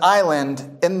as an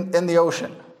island in the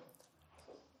ocean.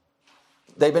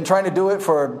 They've been trying to do it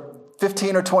for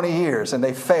 15 or 20 years, and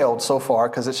they've failed so far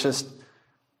because it's just,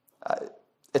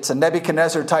 it's a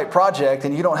Nebuchadnezzar type project,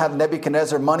 and you don't have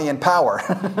Nebuchadnezzar money and power.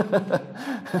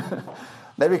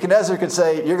 Nebuchadnezzar could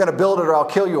say, you're going to build it or I'll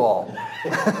kill you all.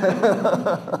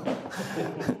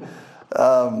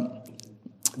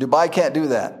 Dubai can't do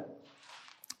that.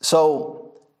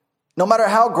 So no matter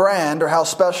how grand or how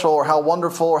special or how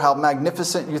wonderful or how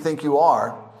magnificent you think you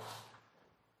are,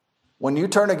 when you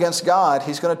turn against God,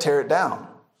 He's going to tear it down.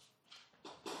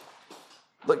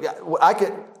 Look,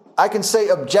 I can say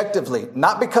objectively,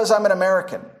 not because I'm an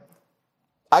American.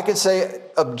 I can say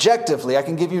objectively, I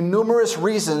can give you numerous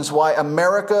reasons why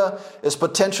America is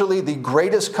potentially the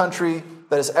greatest country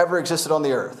that has ever existed on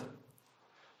the earth.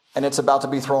 And it's about to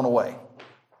be thrown away.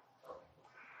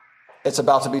 It's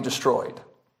about to be destroyed.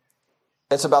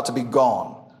 It's about to be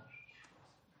gone.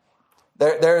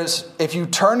 If you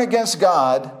turn against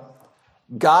God,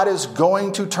 God is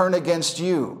going to turn against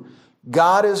you.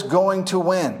 God is going to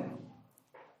win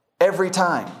every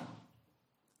time.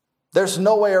 There's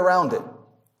no way around it.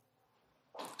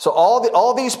 So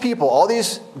all these people, all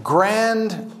these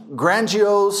grandiose,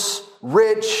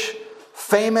 rich,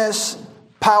 famous,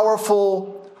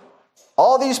 powerful,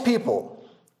 all these people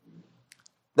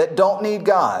that don't need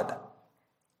God,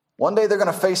 one day they're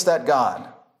going to face that God.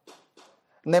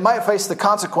 And they might face the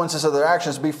consequences of their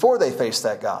actions before they face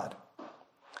that God.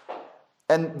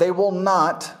 And they will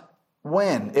not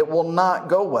win. It will not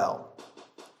go well.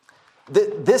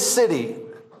 This city,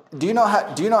 do you know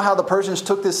how the Persians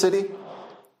took this city?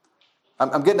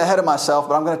 I'm getting ahead of myself,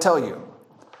 but I'm going to tell you.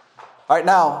 All right,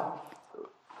 now,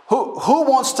 who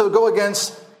wants to go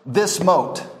against this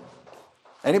moat?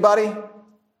 Anybody?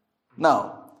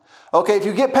 No. Okay, if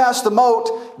you get past the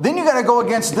moat, then you're going to go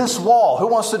against this wall. Who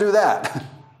wants to do that?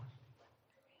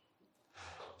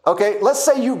 Okay, let's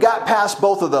say you got past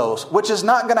both of those, which is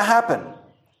not going to happen.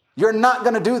 You're not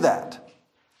going to do that.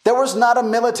 There was not a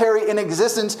military in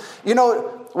existence. You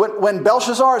know, when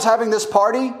Belshazzar is having this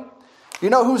party, you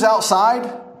know who's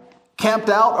outside, camped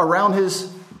out around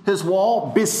his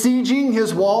wall, besieging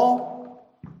his wall?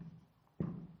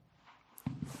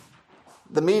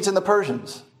 The Medes and the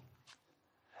Persians.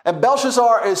 And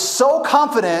Belshazzar is so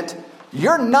confident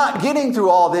you're not getting through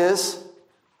all this,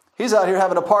 he's out here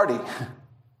having a party.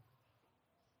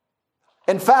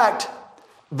 In fact,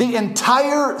 the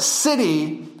entire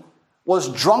city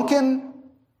was drunken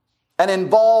and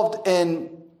involved in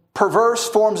perverse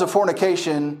forms of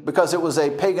fornication because it was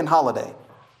a pagan holiday.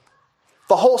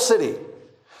 The whole city.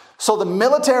 So the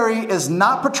military is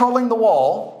not patrolling the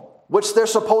wall, which they're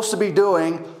supposed to be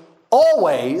doing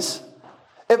always.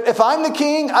 If I'm the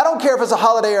king, I don't care if it's a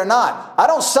holiday or not. I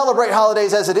don't celebrate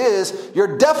holidays as it is.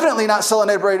 You're definitely not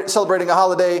celebrating a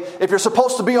holiday if you're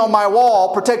supposed to be on my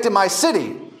wall protecting my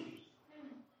city.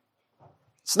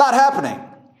 It's not happening.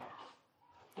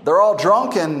 They're all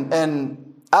drunk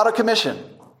and out of commission.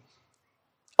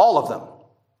 All of them.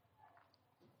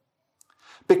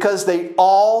 Because they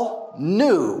all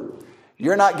knew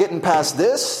you're not getting past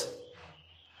this,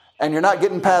 and you're not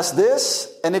getting past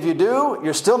this, and if you do,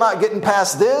 you're still not getting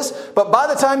past this, but by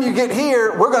the time you get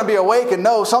here, we're going to be awake and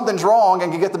know something's wrong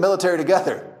and can get the military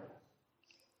together.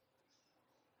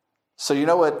 So you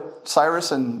know what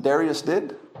Cyrus and Darius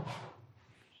did?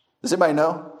 Does anybody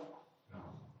know?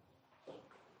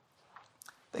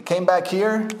 They came back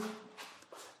here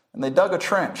and they dug a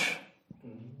trench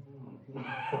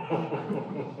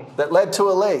that led to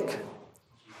a lake.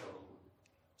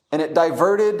 And it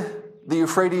diverted the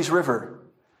Euphrates River.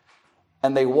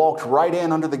 And they walked right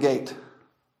in under the gate.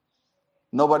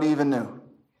 Nobody even knew.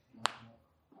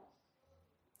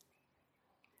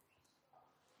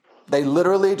 They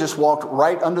literally just walked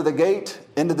right under the gate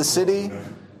into the city.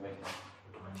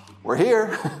 We're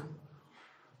here.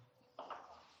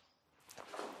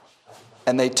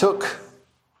 And they took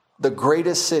the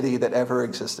greatest city that ever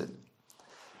existed.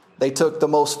 They took the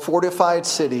most fortified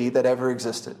city that ever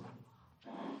existed.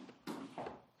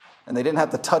 And they didn't have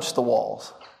to touch the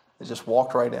walls. They just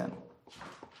walked right in.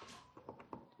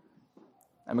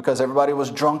 And because everybody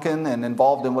was drunken and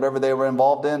involved in whatever they were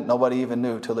involved in, nobody even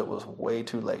knew till it was way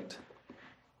too late.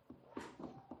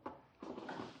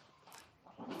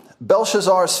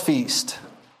 Belshazzar's feast.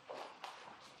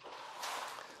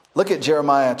 Look at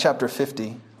Jeremiah chapter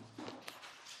 50,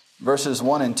 verses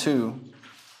 1 and 2.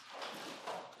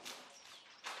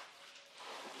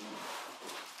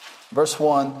 Verse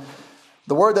 1,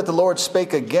 the word that the Lord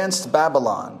spake against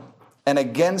Babylon and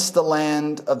against the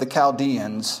land of the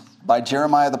Chaldeans by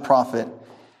Jeremiah the prophet,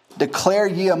 declare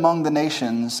ye among the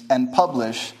nations, and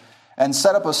publish, and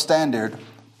set up a standard,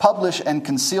 publish and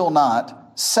conceal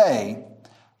not, say,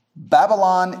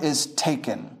 Babylon is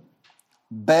taken,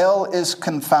 Baal is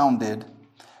confounded,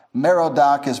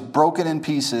 Merodach is broken in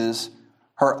pieces,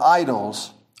 her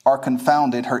idols are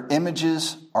confounded, her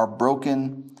images are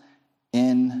broken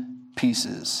in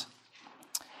pieces.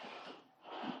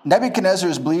 Nebuchadnezzar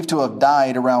is believed to have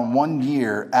died around 1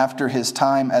 year after his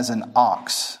time as an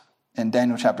ox in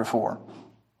Daniel chapter 4.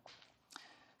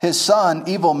 His son,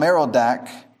 Evil Merodach,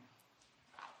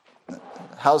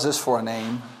 how's this for a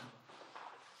name?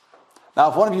 Now,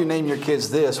 if one of you name your kids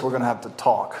this, we're going to have to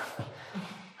talk.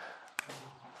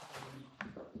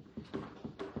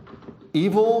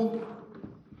 Evil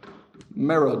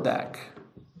Merodach.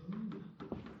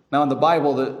 Now, in the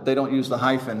Bible, they don't use the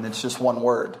hyphen. It's just one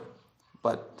word.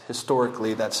 But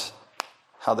historically, that's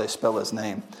how they spell his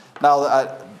name. Now,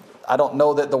 I don't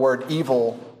know that the word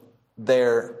evil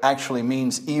there actually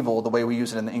means evil the way we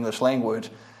use it in the English language.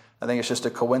 I think it's just a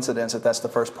coincidence that that's the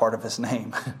first part of his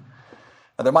name.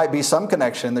 Now, there might be some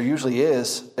connection. There usually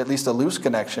is, at least a loose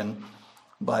connection.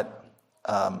 But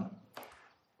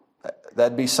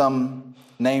that'd be some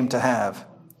name to have.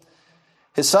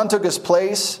 His son took his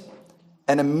place,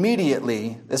 and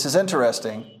immediately, this is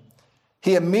interesting,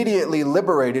 he immediately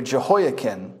liberated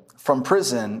Jehoiakim from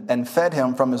prison and fed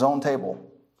him from his own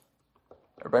table.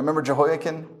 Everybody remember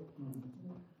Jehoiakim?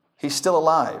 He's still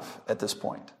alive at this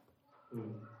point.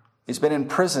 He's been in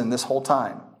prison this whole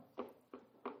time.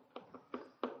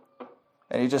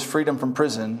 And he just freed him from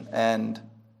prison, and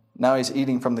now he's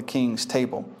eating from the king's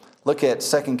table. Look at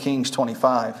 2 Kings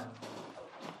 25.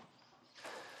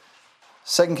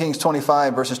 2 Kings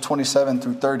 25, verses 27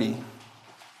 through 30.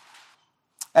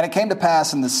 And it came to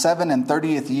pass in the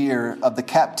 37th year of the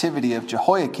captivity of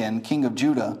Jehoiakim, king of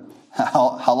Judah.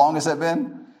 How long has that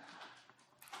been?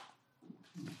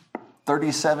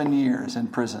 37 years in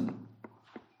prison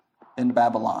in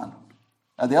Babylon.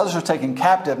 Now, the others were taken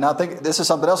captive. Now, this is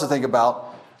something else to think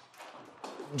about.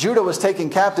 Judah was taken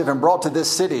captive and brought to this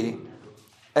city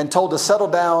and told to settle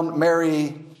down,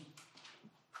 marry,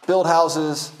 build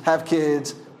houses, have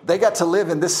kids. They got to live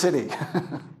in this city.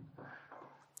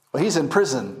 Well, he's in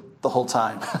prison the whole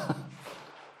time.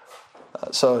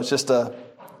 So it's just a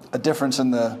difference in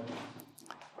the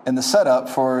setup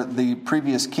for the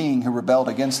previous king who rebelled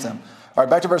against him. All right,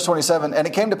 back to verse 27. And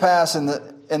it came to pass in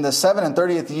the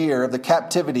 37th year of the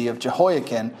captivity of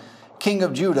Jehoiakim, king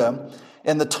of Judah,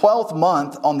 in the 12th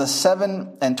month, on the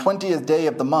 27th day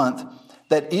of the month,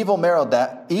 that Evil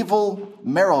Merodach,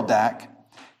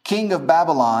 king of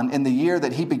Babylon, in the year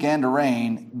that he began to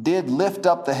reign, did lift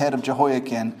up the head of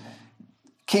Jehoiakim,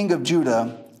 king of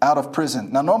Judah, out of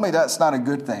prison. Now, normally that's not a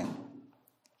good thing.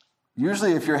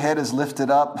 Usually if your head is lifted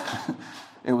up,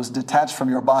 it was detached from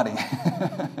your body.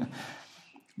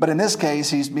 But in this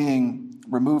case, he's being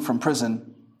removed from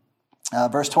prison.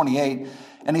 Verse 28,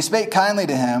 and he spake kindly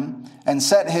to him and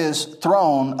set his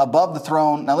throne above the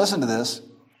throne. Now listen to this.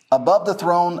 Above the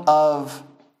throne of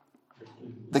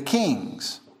the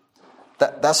kings.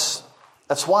 That's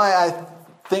why I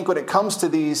think when it comes to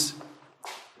these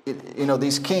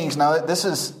kings. Now these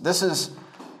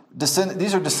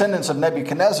are descendants of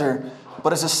Nebuchadnezzar,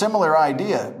 but it's a similar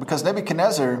idea because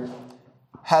Nebuchadnezzar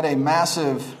had a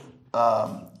massive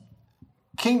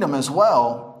kingdom as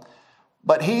well,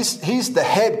 but he's the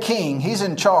head king. He's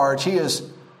in charge. He is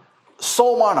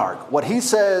sole monarch. What he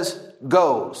says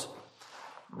goes.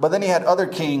 But then he had other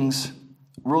kings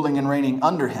ruling and reigning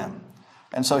under him.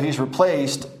 And so he's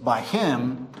replaced by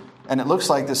him, and it looks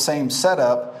like the same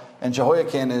setup, and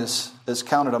Jehoiakim is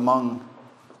counted among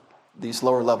these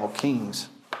lower level kings.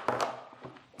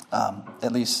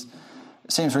 At least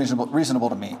it seems reasonable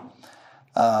to me.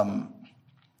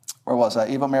 Where was I?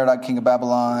 Evil Merodach, king of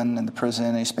Babylon, in the prison,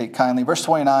 and he spake kindly. Verse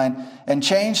 29, and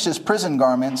changed his prison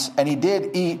garments, and he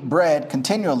did eat bread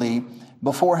continually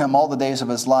before him all the days of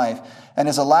his life. And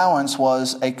his allowance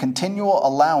was a continual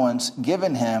allowance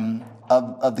given him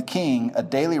of the king, a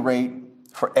daily rate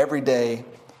for every day,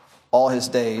 all his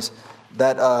days.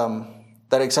 That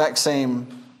exact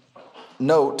same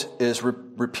note is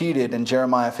repeated in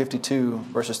Jeremiah 52,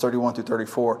 verses 31 through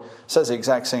 34. It says the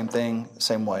exact same thing,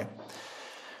 same way.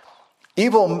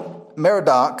 Evil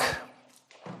Merodach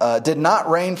did not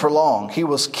reign for long. He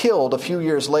was killed a few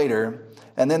years later,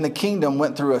 and then the kingdom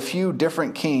went through a few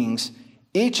different kings,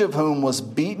 each of whom was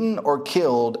beaten or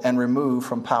killed and removed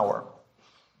from power.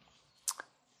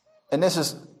 And this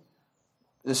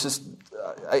is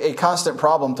a constant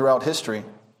problem throughout history.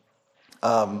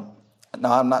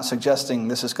 Now, I'm not suggesting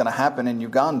this is going to happen in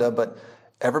Uganda, but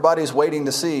everybody's waiting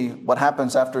to see what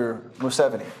happens after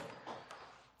Museveni.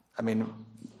 I mean,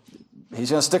 he's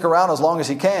going to stick around as long as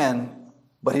he can,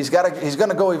 but he's going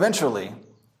to go eventually.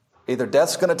 Either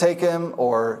death's going to take him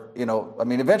or,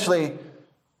 eventually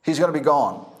he's going to be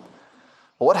gone.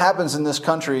 But what happens in this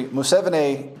country,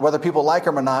 Museveni, whether people like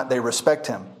him or not, they respect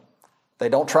him. They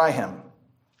don't try him.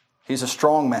 He's a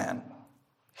strong man.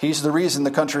 He's the reason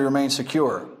the country remains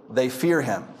secure. They fear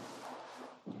him.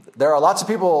 There are lots of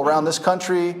people around this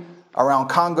country, around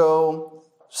Congo,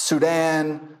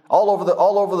 Sudan, all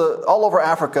over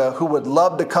Africa who would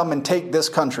love to come and take this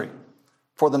country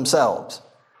for themselves.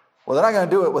 Well, they're not going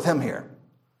to do it with him here.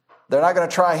 They're not going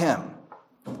to try him.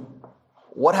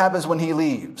 What happens when he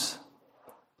leaves?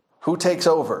 Who takes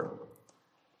over?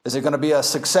 Is it going to be a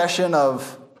succession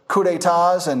of coup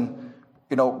d'etats and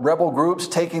rebel groups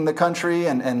taking the country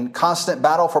and constant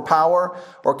battle for power?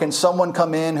 Or can someone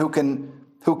come in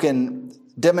who can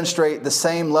demonstrate the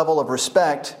same level of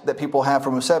respect that people have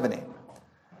for Museveni?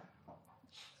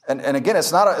 And again,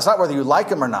 it's not whether you like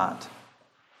him or not,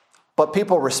 but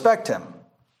people respect him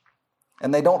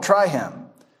and they don't try him.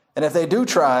 And if they do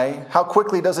try, how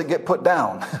quickly does it get put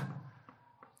down?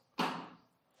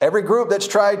 Every group that's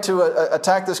tried to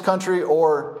attack this country,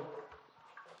 or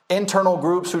internal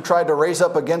groups who tried to raise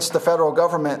up against the federal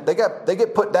government, they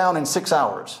get put down in 6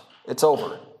 hours. It's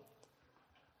over.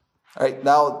 All right,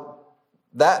 now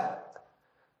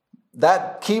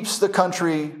that keeps the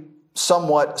country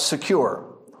somewhat secure.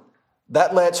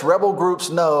 That lets rebel groups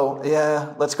know,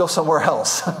 let's go somewhere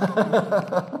else.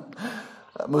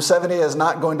 Museveni is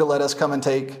not going to let us come and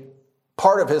take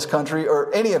part of his country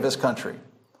or any of his country.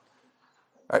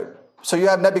 All right, so you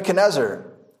have Nebuchadnezzar,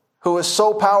 who is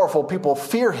so powerful, people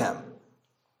fear him.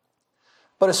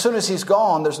 But as soon as he's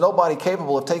gone, there's nobody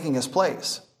capable of taking his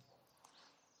place.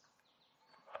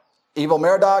 Evil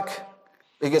Merodach,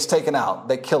 he gets taken out.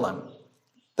 They kill him.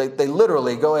 They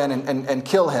literally go in and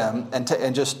kill him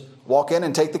and just walk in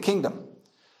and take the kingdom.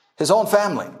 His own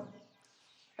family.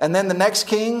 And then the next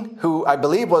king, who I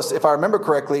believe was, if I remember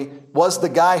correctly, was the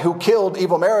guy who killed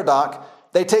Evil Merodach.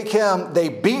 They take him, they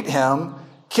beat him,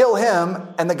 kill him,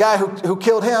 and the guy who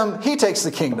killed him, he takes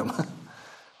the kingdom.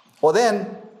 Well,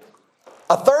 then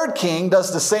a third king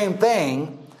does the same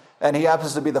thing, and he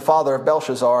happens to be the father of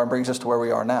Belshazzar and brings us to where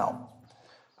we are now.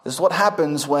 This is what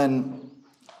happens when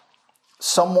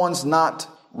someone's not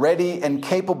ready and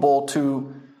capable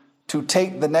to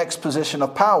take the next position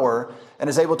of power and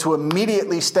is able to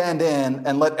immediately stand in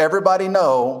and let everybody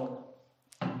know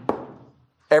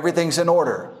everything's in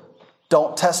order.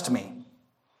 Don't test me.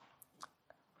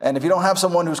 And if you don't have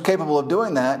someone who's capable of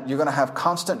doing that, you're going to have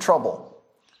constant trouble.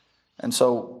 And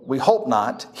so we hope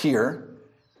not here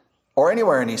or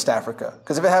anywhere in East Africa.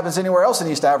 Because if it happens anywhere else in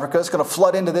East Africa, it's going to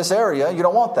flood into this area. You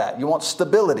don't want that. You want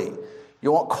stability.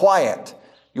 You want quiet.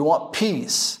 You want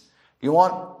peace. You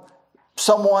want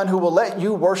someone who will let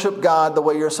you worship God the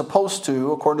way you're supposed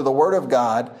to, according to the Word of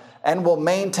God, and will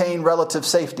maintain relative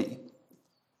safety.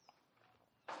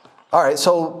 All right,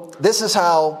 so this is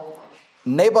how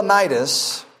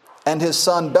Nabonidus and his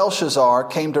son Belshazzar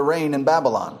came to reign in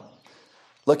Babylon.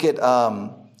 Look at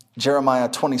Jeremiah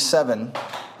 27.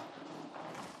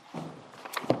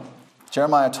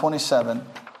 Jeremiah 27,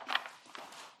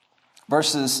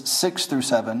 verses 6 through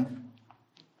 7.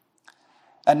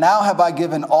 And now have I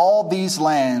given all these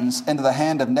lands into the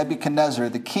hand of Nebuchadnezzar,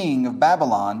 the king of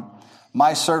Babylon,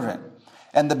 my servant.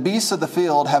 And the beasts of the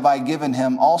field have I given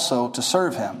him also to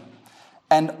serve him.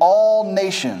 And all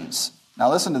nations, now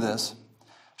listen to this,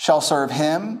 shall serve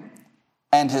him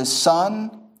and his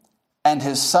son and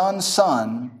his son's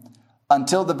son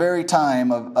until the very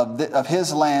time of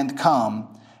his land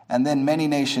come. And then many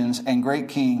nations and great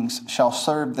kings shall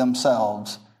serve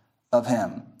themselves of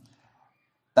him.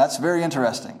 That's very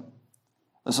interesting.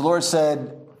 As the Lord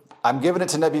said, I'm giving it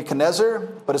to Nebuchadnezzar,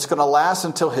 but it's going to last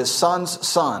until his son's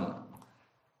son.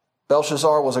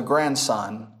 Belshazzar was a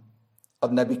grandson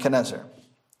of Nebuchadnezzar.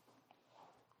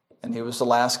 And he was the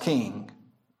last king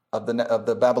of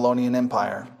the Babylonian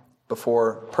Empire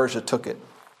before Persia took it.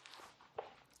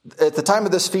 At the time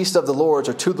of this feast of the Lords,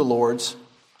 or to the Lords,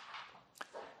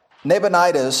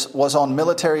 Nabonidus was on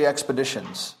military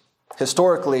expeditions.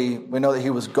 Historically, we know that he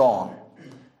was gone.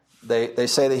 They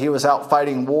say that he was out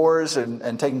fighting wars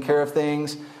and taking care of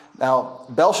things. Now,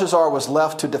 Belshazzar was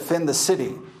left to defend the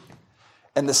city.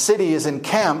 And the city is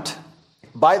encamped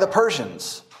by the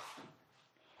Persians.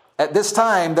 At this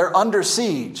time, they're under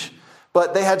siege,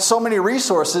 but they had so many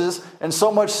resources and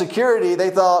so much security, they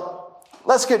thought,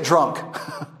 let's get drunk.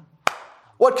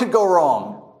 What could go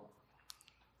wrong?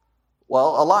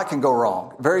 Well, a lot can go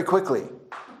wrong very quickly.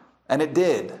 And it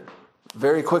did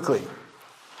very quickly.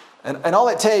 And all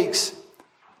it takes,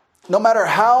 no matter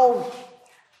how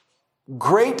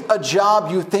great a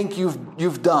job you think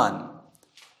you've done,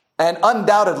 and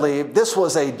undoubtedly this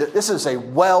is a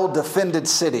well-defended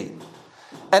city.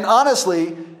 And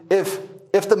honestly,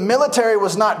 if the military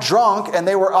was not drunk and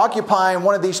they were occupying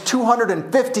one of these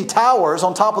 250 towers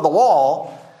on top of the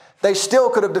wall, they still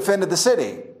could have defended the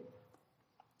city.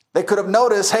 They could have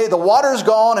noticed, hey, the water's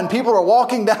gone and people are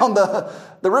walking down the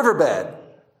riverbed.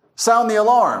 Sound the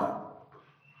alarm.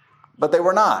 But they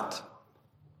were not.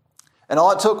 And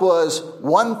all it took was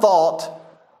one thought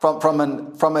from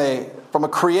a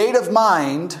creative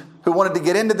mind who wanted to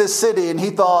get into this city, and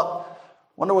he thought,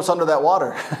 wonder what's under that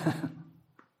water.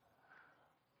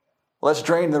 Let's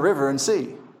drain the river and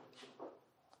see.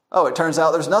 Oh, it turns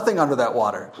out there's nothing under that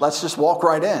water. Let's just walk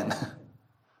right in.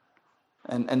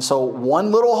 And so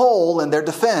one little hole in their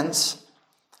defense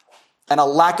and a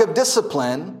lack of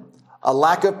discipline, a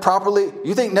lack of properly...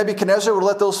 You think Nebuchadnezzar would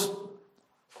let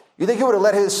you think he would have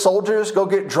let his soldiers go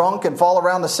get drunk and fall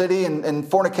around the city in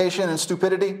fornication and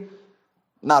stupidity?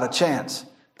 Not a chance.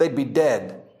 They'd be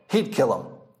dead. He'd kill them.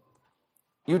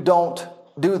 You don't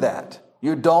do that.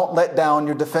 You don't let down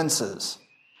your defenses.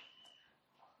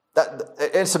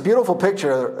 It's a beautiful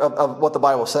picture of what the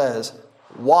Bible says.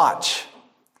 Watch.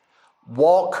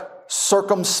 Walk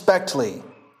circumspectly.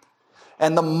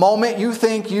 And the moment you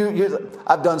think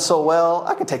I've done so well,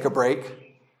 I can take a break,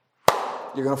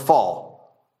 you're going to fall.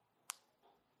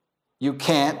 You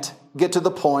can't get to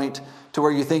the point to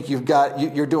where you think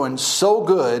you're doing so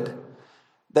good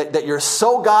that you're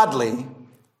so godly,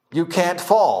 you can't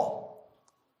fall.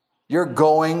 You're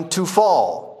going to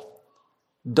fall.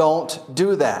 Don't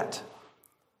do that.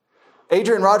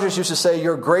 Adrian Rogers used to say,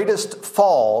 your greatest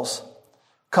falls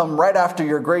come right after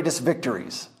your greatest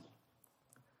victories.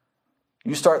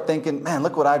 You start thinking, man,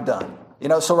 look what I've done.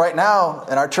 So right now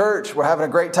in our church, we're having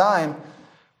a great time.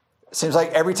 It seems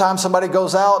like every time somebody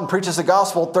goes out and preaches the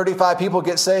gospel, 35 people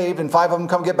get saved and 5 of them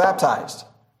come get baptized.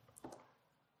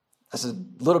 That's a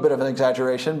little bit of an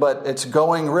exaggeration, but it's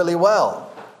going really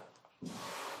well.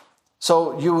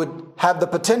 So you would have the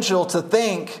potential to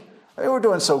think, hey, we're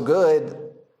doing so good,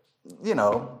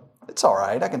 it's all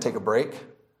right, I can take a break.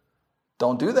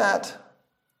 Don't do that.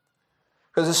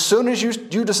 Because as soon as you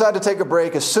decide to take a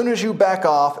break, as soon as you back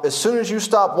off, as soon as you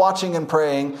stop watching and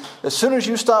praying, as soon as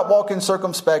you stop walking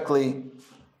circumspectly,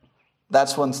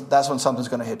 that's when something's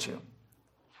going to hit you.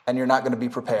 And you're not going to be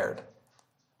prepared.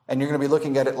 And you're going to be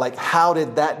looking at it like, how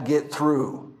did that get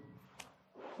through?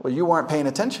 Well, you weren't paying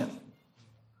attention.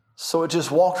 So it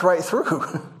just walked right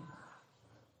through.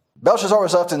 Belshazzar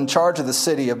was left in charge of the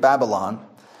city of Babylon.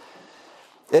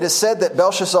 It is said that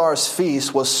Belshazzar's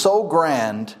feast was so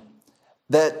grand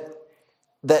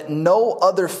that no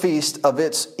other feast of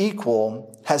its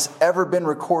equal has ever been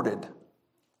recorded.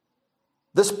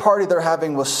 This party they're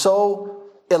having was so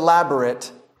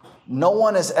elaborate, no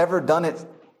one has ever done it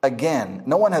again.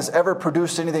 No one has ever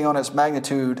produced anything on its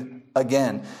magnitude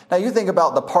again. Now you think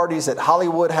about the parties that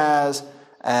Hollywood has,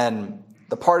 and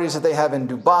the parties that they have in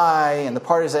Dubai, and the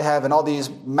parties they have in all these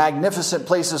magnificent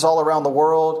places all around the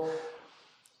world,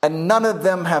 and none of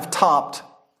them have topped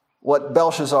what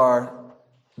Belshazzar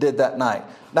did that night.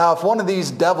 Now, if one of these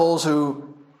devils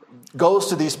who goes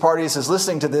to these parties is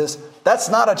listening to this, that's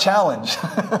not a challenge.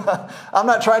 I'm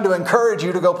not trying to encourage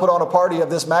you to go put on a party of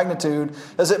this magnitude,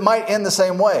 as it might end the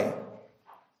same way.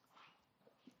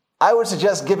 I would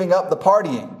suggest giving up the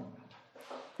partying,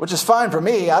 which is fine for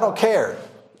me. I don't care.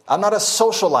 I'm not a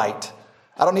socialite.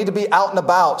 I don't need to be out and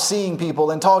about seeing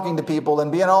people and talking to people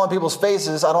and being all in people's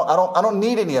faces. I don't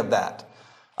need any of that.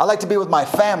 I like to be with my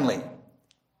family.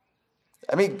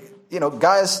 I mean,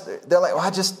 guys, they're like,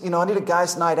 well, I need a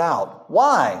guy's night out.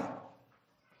 Why?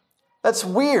 That's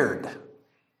weird.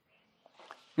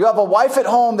 You have a wife at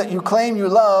home that you claim you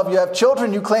love. You have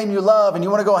children you claim you love, and you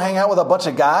want to go hang out with a bunch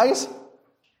of guys?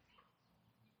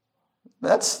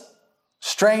 That's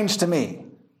strange to me.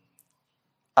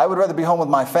 I would rather be home with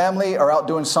my family or out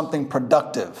doing something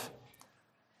productive.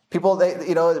 People,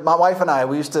 my wife and I,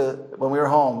 we used to, when we were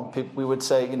home, we would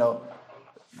say,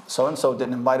 so-and-so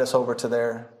didn't invite us over to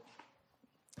their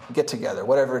get-together,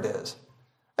 whatever it is.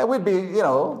 And we'd be,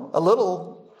 a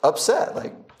little upset.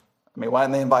 Like, why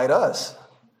didn't they invite us?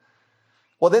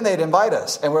 Well, then they'd invite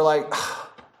us. And we're like,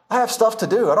 I have stuff to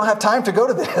do. I don't have time to go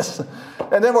to this.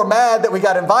 And then we're mad that we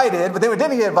got invited, but then we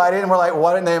didn't get invited, and we're like,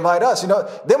 why didn't they invite us?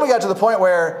 Then we got to the point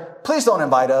where, please don't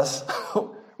invite us.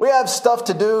 We have stuff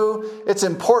to do. It's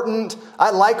important.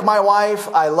 I like my wife.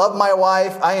 I love my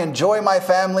wife. I enjoy my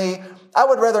family. I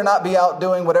would rather not be out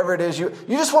doing whatever it is. You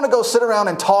just want to go sit around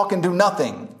and talk and do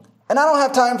nothing. And I don't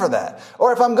have time for that.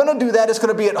 Or if I'm going to do that, it's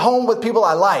going to be at home with people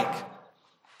I like.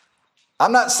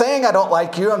 I'm not saying I don't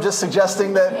like you. I'm just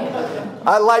suggesting that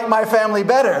I like my family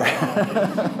better.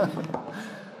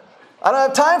 I don't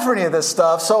have time for any of this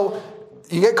stuff. So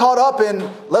you get caught up in,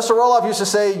 Lester Roloff used to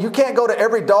say, you can't go to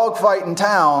every dogfight in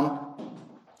town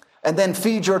and then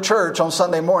feed your church on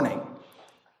Sunday morning.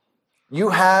 You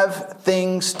have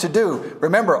things to do.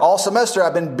 Remember, all semester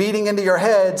I've been beating into your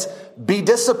heads, be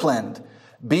disciplined,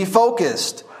 be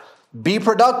focused, be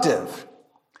productive.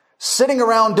 Sitting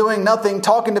around doing nothing,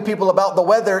 talking to people about the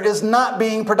weather is not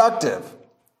being productive.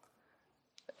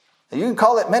 You can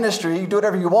call it ministry, you do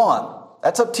whatever you want.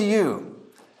 That's up to you.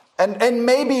 And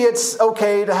maybe it's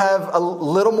okay to have a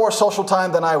little more social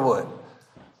time than I would.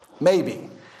 Maybe.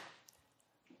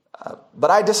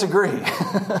 But I disagree.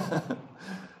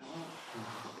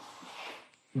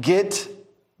 Get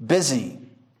busy.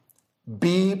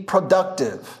 Be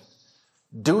productive.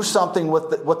 Do something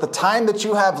with the time that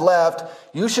you have left.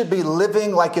 You should be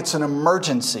living like it's an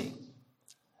emergency.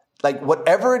 Like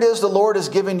whatever it is the Lord has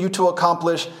given you to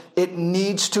accomplish, it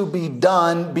needs to be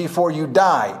done before you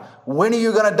die. When are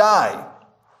you going to die?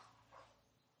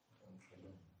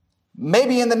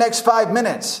 Maybe in the next 5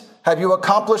 minutes. Have you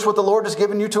accomplished what the Lord has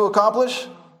given you to accomplish?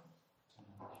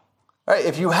 All right,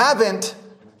 if you haven't,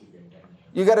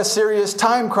 you got a serious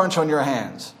time crunch on your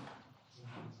hands.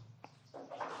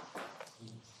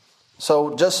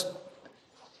 So just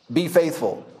be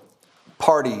faithful.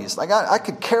 Parties. Like I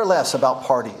could care less about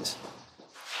parties.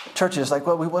 Churches like,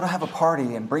 well, we want to have a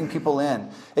party and bring people in.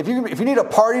 If you need a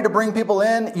party to bring people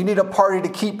in, you need a party to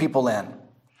keep people in.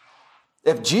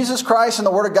 If Jesus Christ and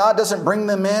the Word of God doesn't bring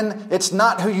them in, it's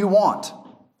not who you want.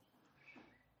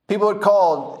 People would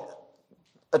call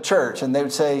a church and they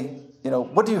would say,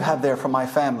 what do you have there for my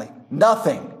family?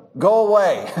 Nothing. Go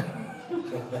away.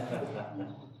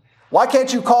 Why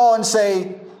can't you call and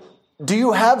say, do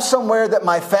you have somewhere that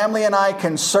my family and I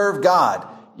can serve God?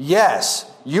 Yes,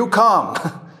 you come.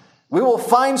 We will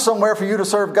find somewhere for you to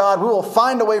serve God. We will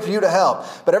find a way for you to help.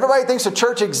 But everybody thinks a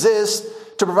church exists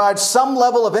to provide some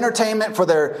level of entertainment for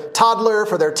their toddler,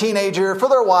 for their teenager, for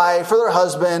their wife, for their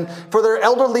husband, for their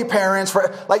elderly parents.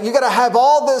 You got to have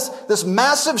all this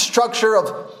massive structure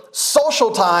of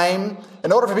social time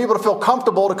in order for people to feel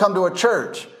comfortable to come to a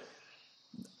church.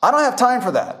 I don't have time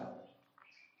for that.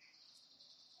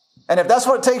 And if that's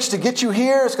what it takes to get you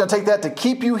here, it's going to take that to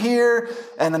keep you here.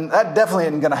 And then that definitely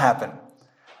isn't going to happen.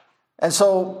 And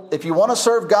so if you want to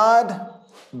serve God,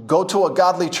 go to a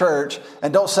godly church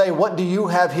and don't say, what do you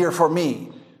have here for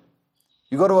me?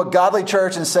 You go to a godly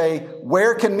church and say,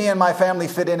 where can me and my family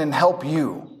fit in and help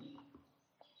you?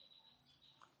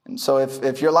 And so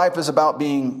if your life is about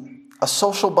being a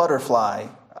social butterfly,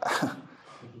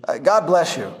 God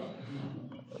bless you,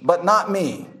 but not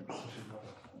me.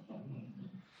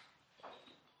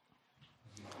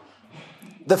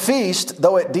 The feast,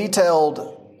 though it detailed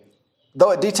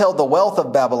the wealth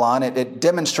of Babylon, it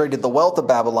demonstrated the wealth of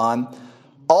Babylon,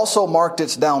 also marked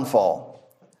its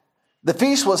downfall. The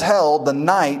feast was held the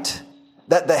night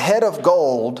that the head of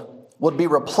gold would be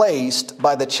replaced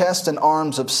by the chest and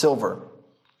arms of silver.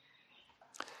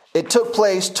 It took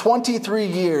place 23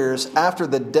 years after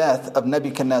the death of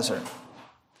Nebuchadnezzar.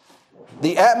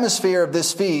 The atmosphere of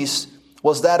this feast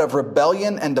was that of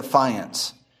rebellion and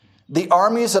defiance. The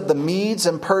armies of the Medes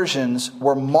and Persians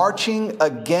were marching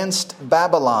against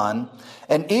Babylon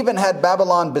and even had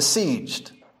Babylon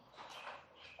besieged.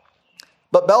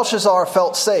 But Belshazzar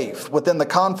felt safe within the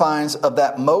confines of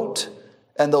that moat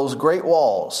and those great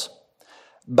walls.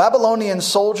 Babylonian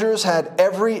soldiers had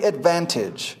every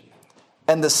advantage,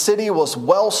 and the city was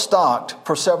well stocked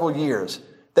for several years.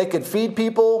 They could feed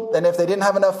people, and if they didn't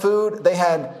have enough food, they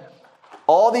had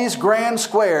all these grand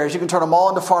squares. You can turn them all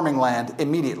into farming land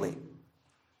immediately.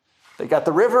 They got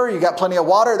the river, you got plenty of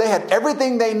water. They had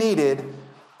everything they needed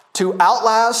to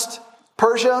outlast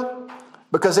Persia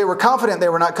because they were confident they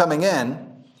were not coming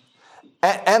in.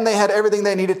 And they had everything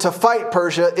they needed to fight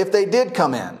Persia if they did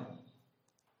come in.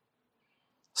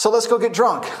 So let's go get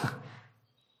drunk.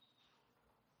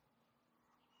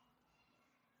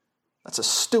 That's a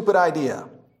stupid idea.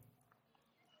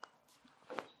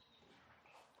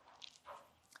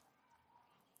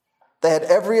 They had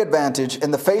every advantage. In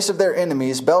the face of their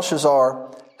enemies,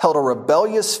 Belshazzar held a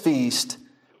rebellious feast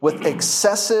with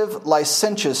excessive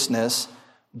licentiousness,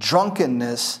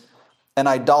 drunkenness, and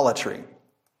idolatry.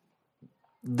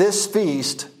 This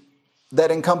feast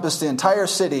that encompassed the entire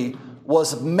city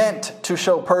was meant to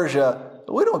show Persia,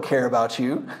 we don't care about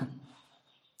you.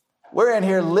 We're in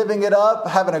here living it up,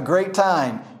 having a great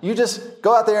time. You just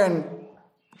go out there and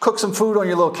cook some food on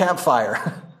your little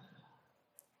campfire.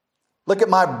 Look at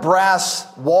my brass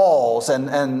walls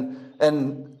and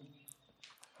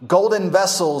golden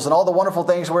vessels and all the wonderful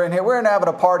things we're in here. We're in having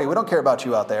a party. We don't care about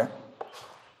you out there.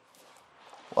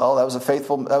 Well, that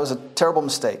was a terrible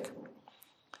mistake.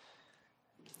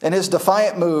 In his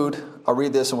defiant mood, I'll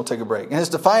read this and we'll take a break. In his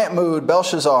defiant mood,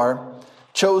 Belshazzar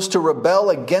chose to rebel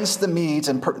against the Medes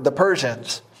and the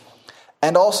Persians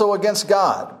and also against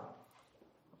God.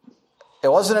 It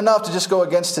wasn't enough to just go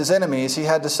against his enemies. He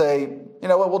had to say, you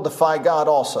know what, we'll defy God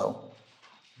also.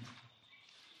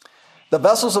 The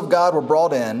vessels of God were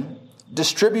brought in,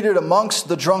 distributed amongst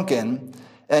the drunken,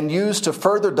 and used to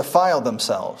further defile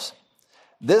themselves.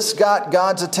 This got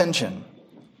God's attention,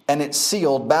 and it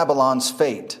sealed Babylon's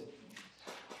fate.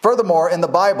 Furthermore, in the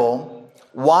Bible,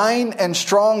 wine and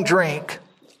strong drink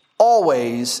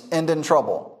always end in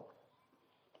trouble.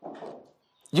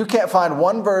 You can't find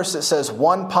one verse that says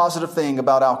one positive thing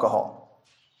about alcohol.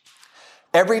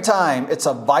 Every time it's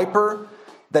a viper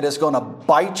that is going to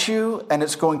bite you and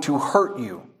it's going to hurt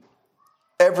you.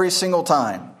 Every single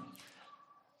time.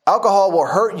 Alcohol will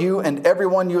hurt you and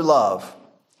everyone you love.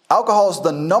 Alcohol is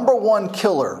the number one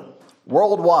killer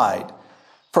worldwide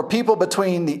for people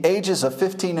between the ages of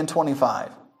 15 and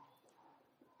 25.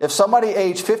 If somebody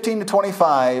aged 15 to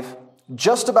 25,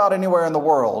 just about anywhere in the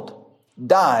world,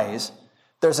 dies,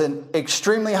 there's an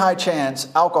extremely high chance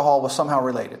alcohol was somehow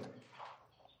related.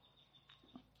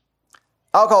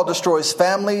 Alcohol destroys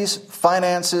families,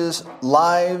 finances,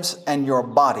 lives, and your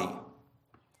body.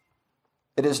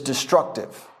 It is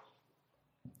destructive.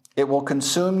 It will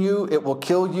consume you. It will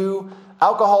kill you.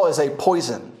 Alcohol is a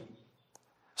poison.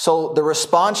 So the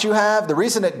response you have, the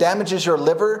reason it damages your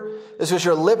liver is because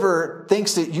your liver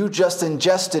thinks that you just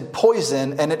ingested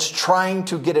poison and it's trying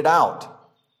to get it out.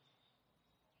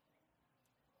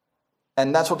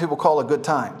 And that's what people call a good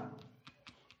time.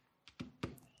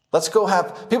 Let's go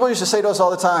have, people used to say to us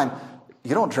all the time,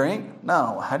 you don't drink?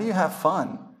 No. How do you have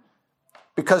fun?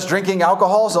 Because drinking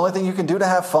alcohol is the only thing you can do to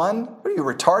have fun? What are you,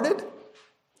 retarded?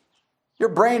 Your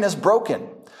brain is broken.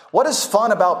 What is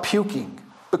fun about puking?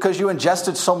 Because you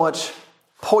ingested so much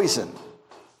poison.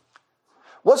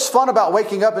 What's fun about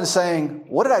waking up and saying,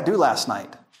 what did I do last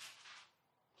night?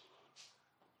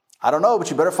 I don't know,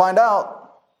 but you better find out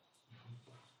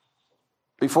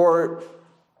before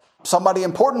somebody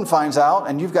important finds out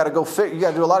and you've got to go you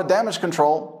got to do a lot of damage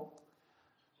control.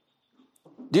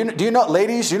 Do you know,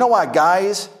 ladies, do you know why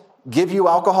guys give you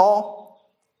alcohol?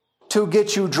 To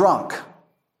get you drunk.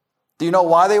 Do you know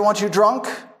why they want you drunk?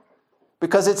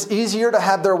 Because it's easier to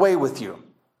have their way with you.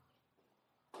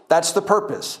 That's the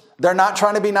purpose. They're not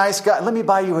trying to be nice guys. Let me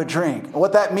buy you a drink. And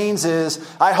what that means is,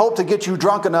 I hope to get you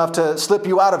drunk enough to slip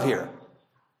you out of here.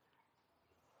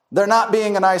 They're not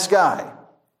being a nice guy.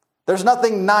 There's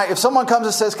nothing nice. If someone comes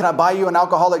and says, can I buy you an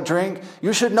alcoholic drink?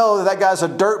 You should know that that guy's a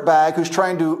dirtbag who's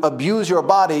trying to abuse your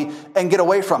body and get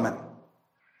away from him.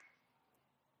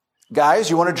 Guys,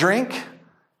 you want a drink?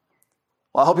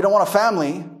 Well, I hope you don't want a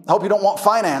family. I hope you don't want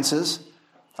finances.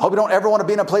 I hope you don't ever want to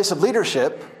be in a place of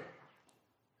leadership.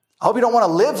 I hope you don't want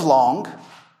to live long.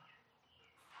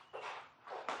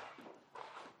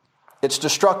 It's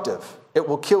destructive. It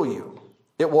will kill you.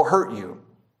 It will hurt you.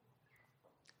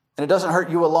 And it doesn't hurt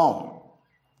you alone.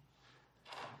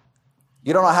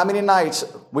 You don't know how many nights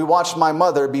we watched my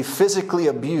mother be physically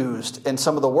abused in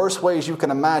some of the worst ways you can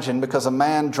imagine because a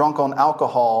man drunk on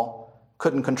alcohol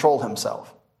couldn't control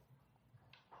himself.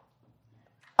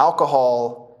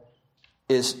 Alcohol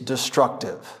is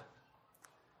destructive.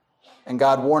 And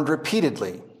God warned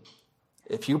repeatedly,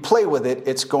 if you play with it,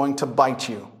 it's going to bite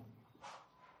you.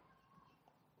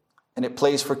 And it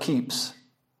plays for keeps.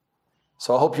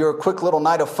 So I hope your quick little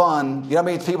night of fun, you know how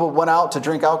many people went out to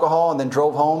drink alcohol and then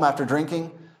drove home after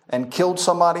drinking and killed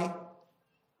somebody?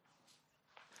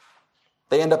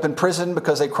 They end up in prison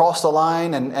because they crossed the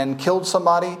line and killed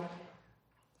somebody,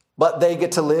 but they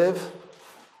get to live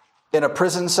in a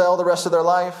prison cell the rest of their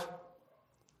life.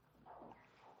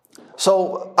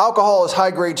 So alcohol is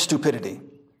high-grade stupidity.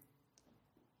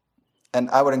 And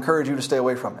I would encourage you to stay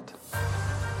away from it.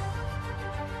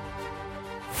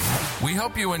 We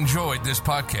hope you enjoyed this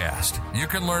podcast. You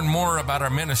can learn more about our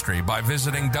ministry by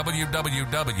visiting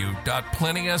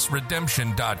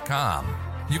www.plenteousredemption.com.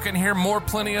 You can hear more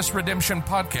Plenteous Redemption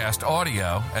podcast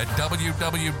audio at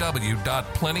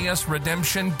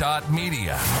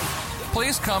www.plenteousredemption.media.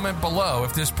 Please comment below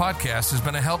if this podcast has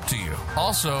been a help to you.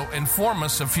 Also, inform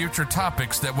us of future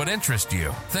topics that would interest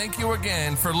you. Thank you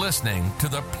again for listening to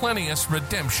the Plinius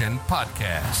Redemption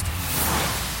Podcast.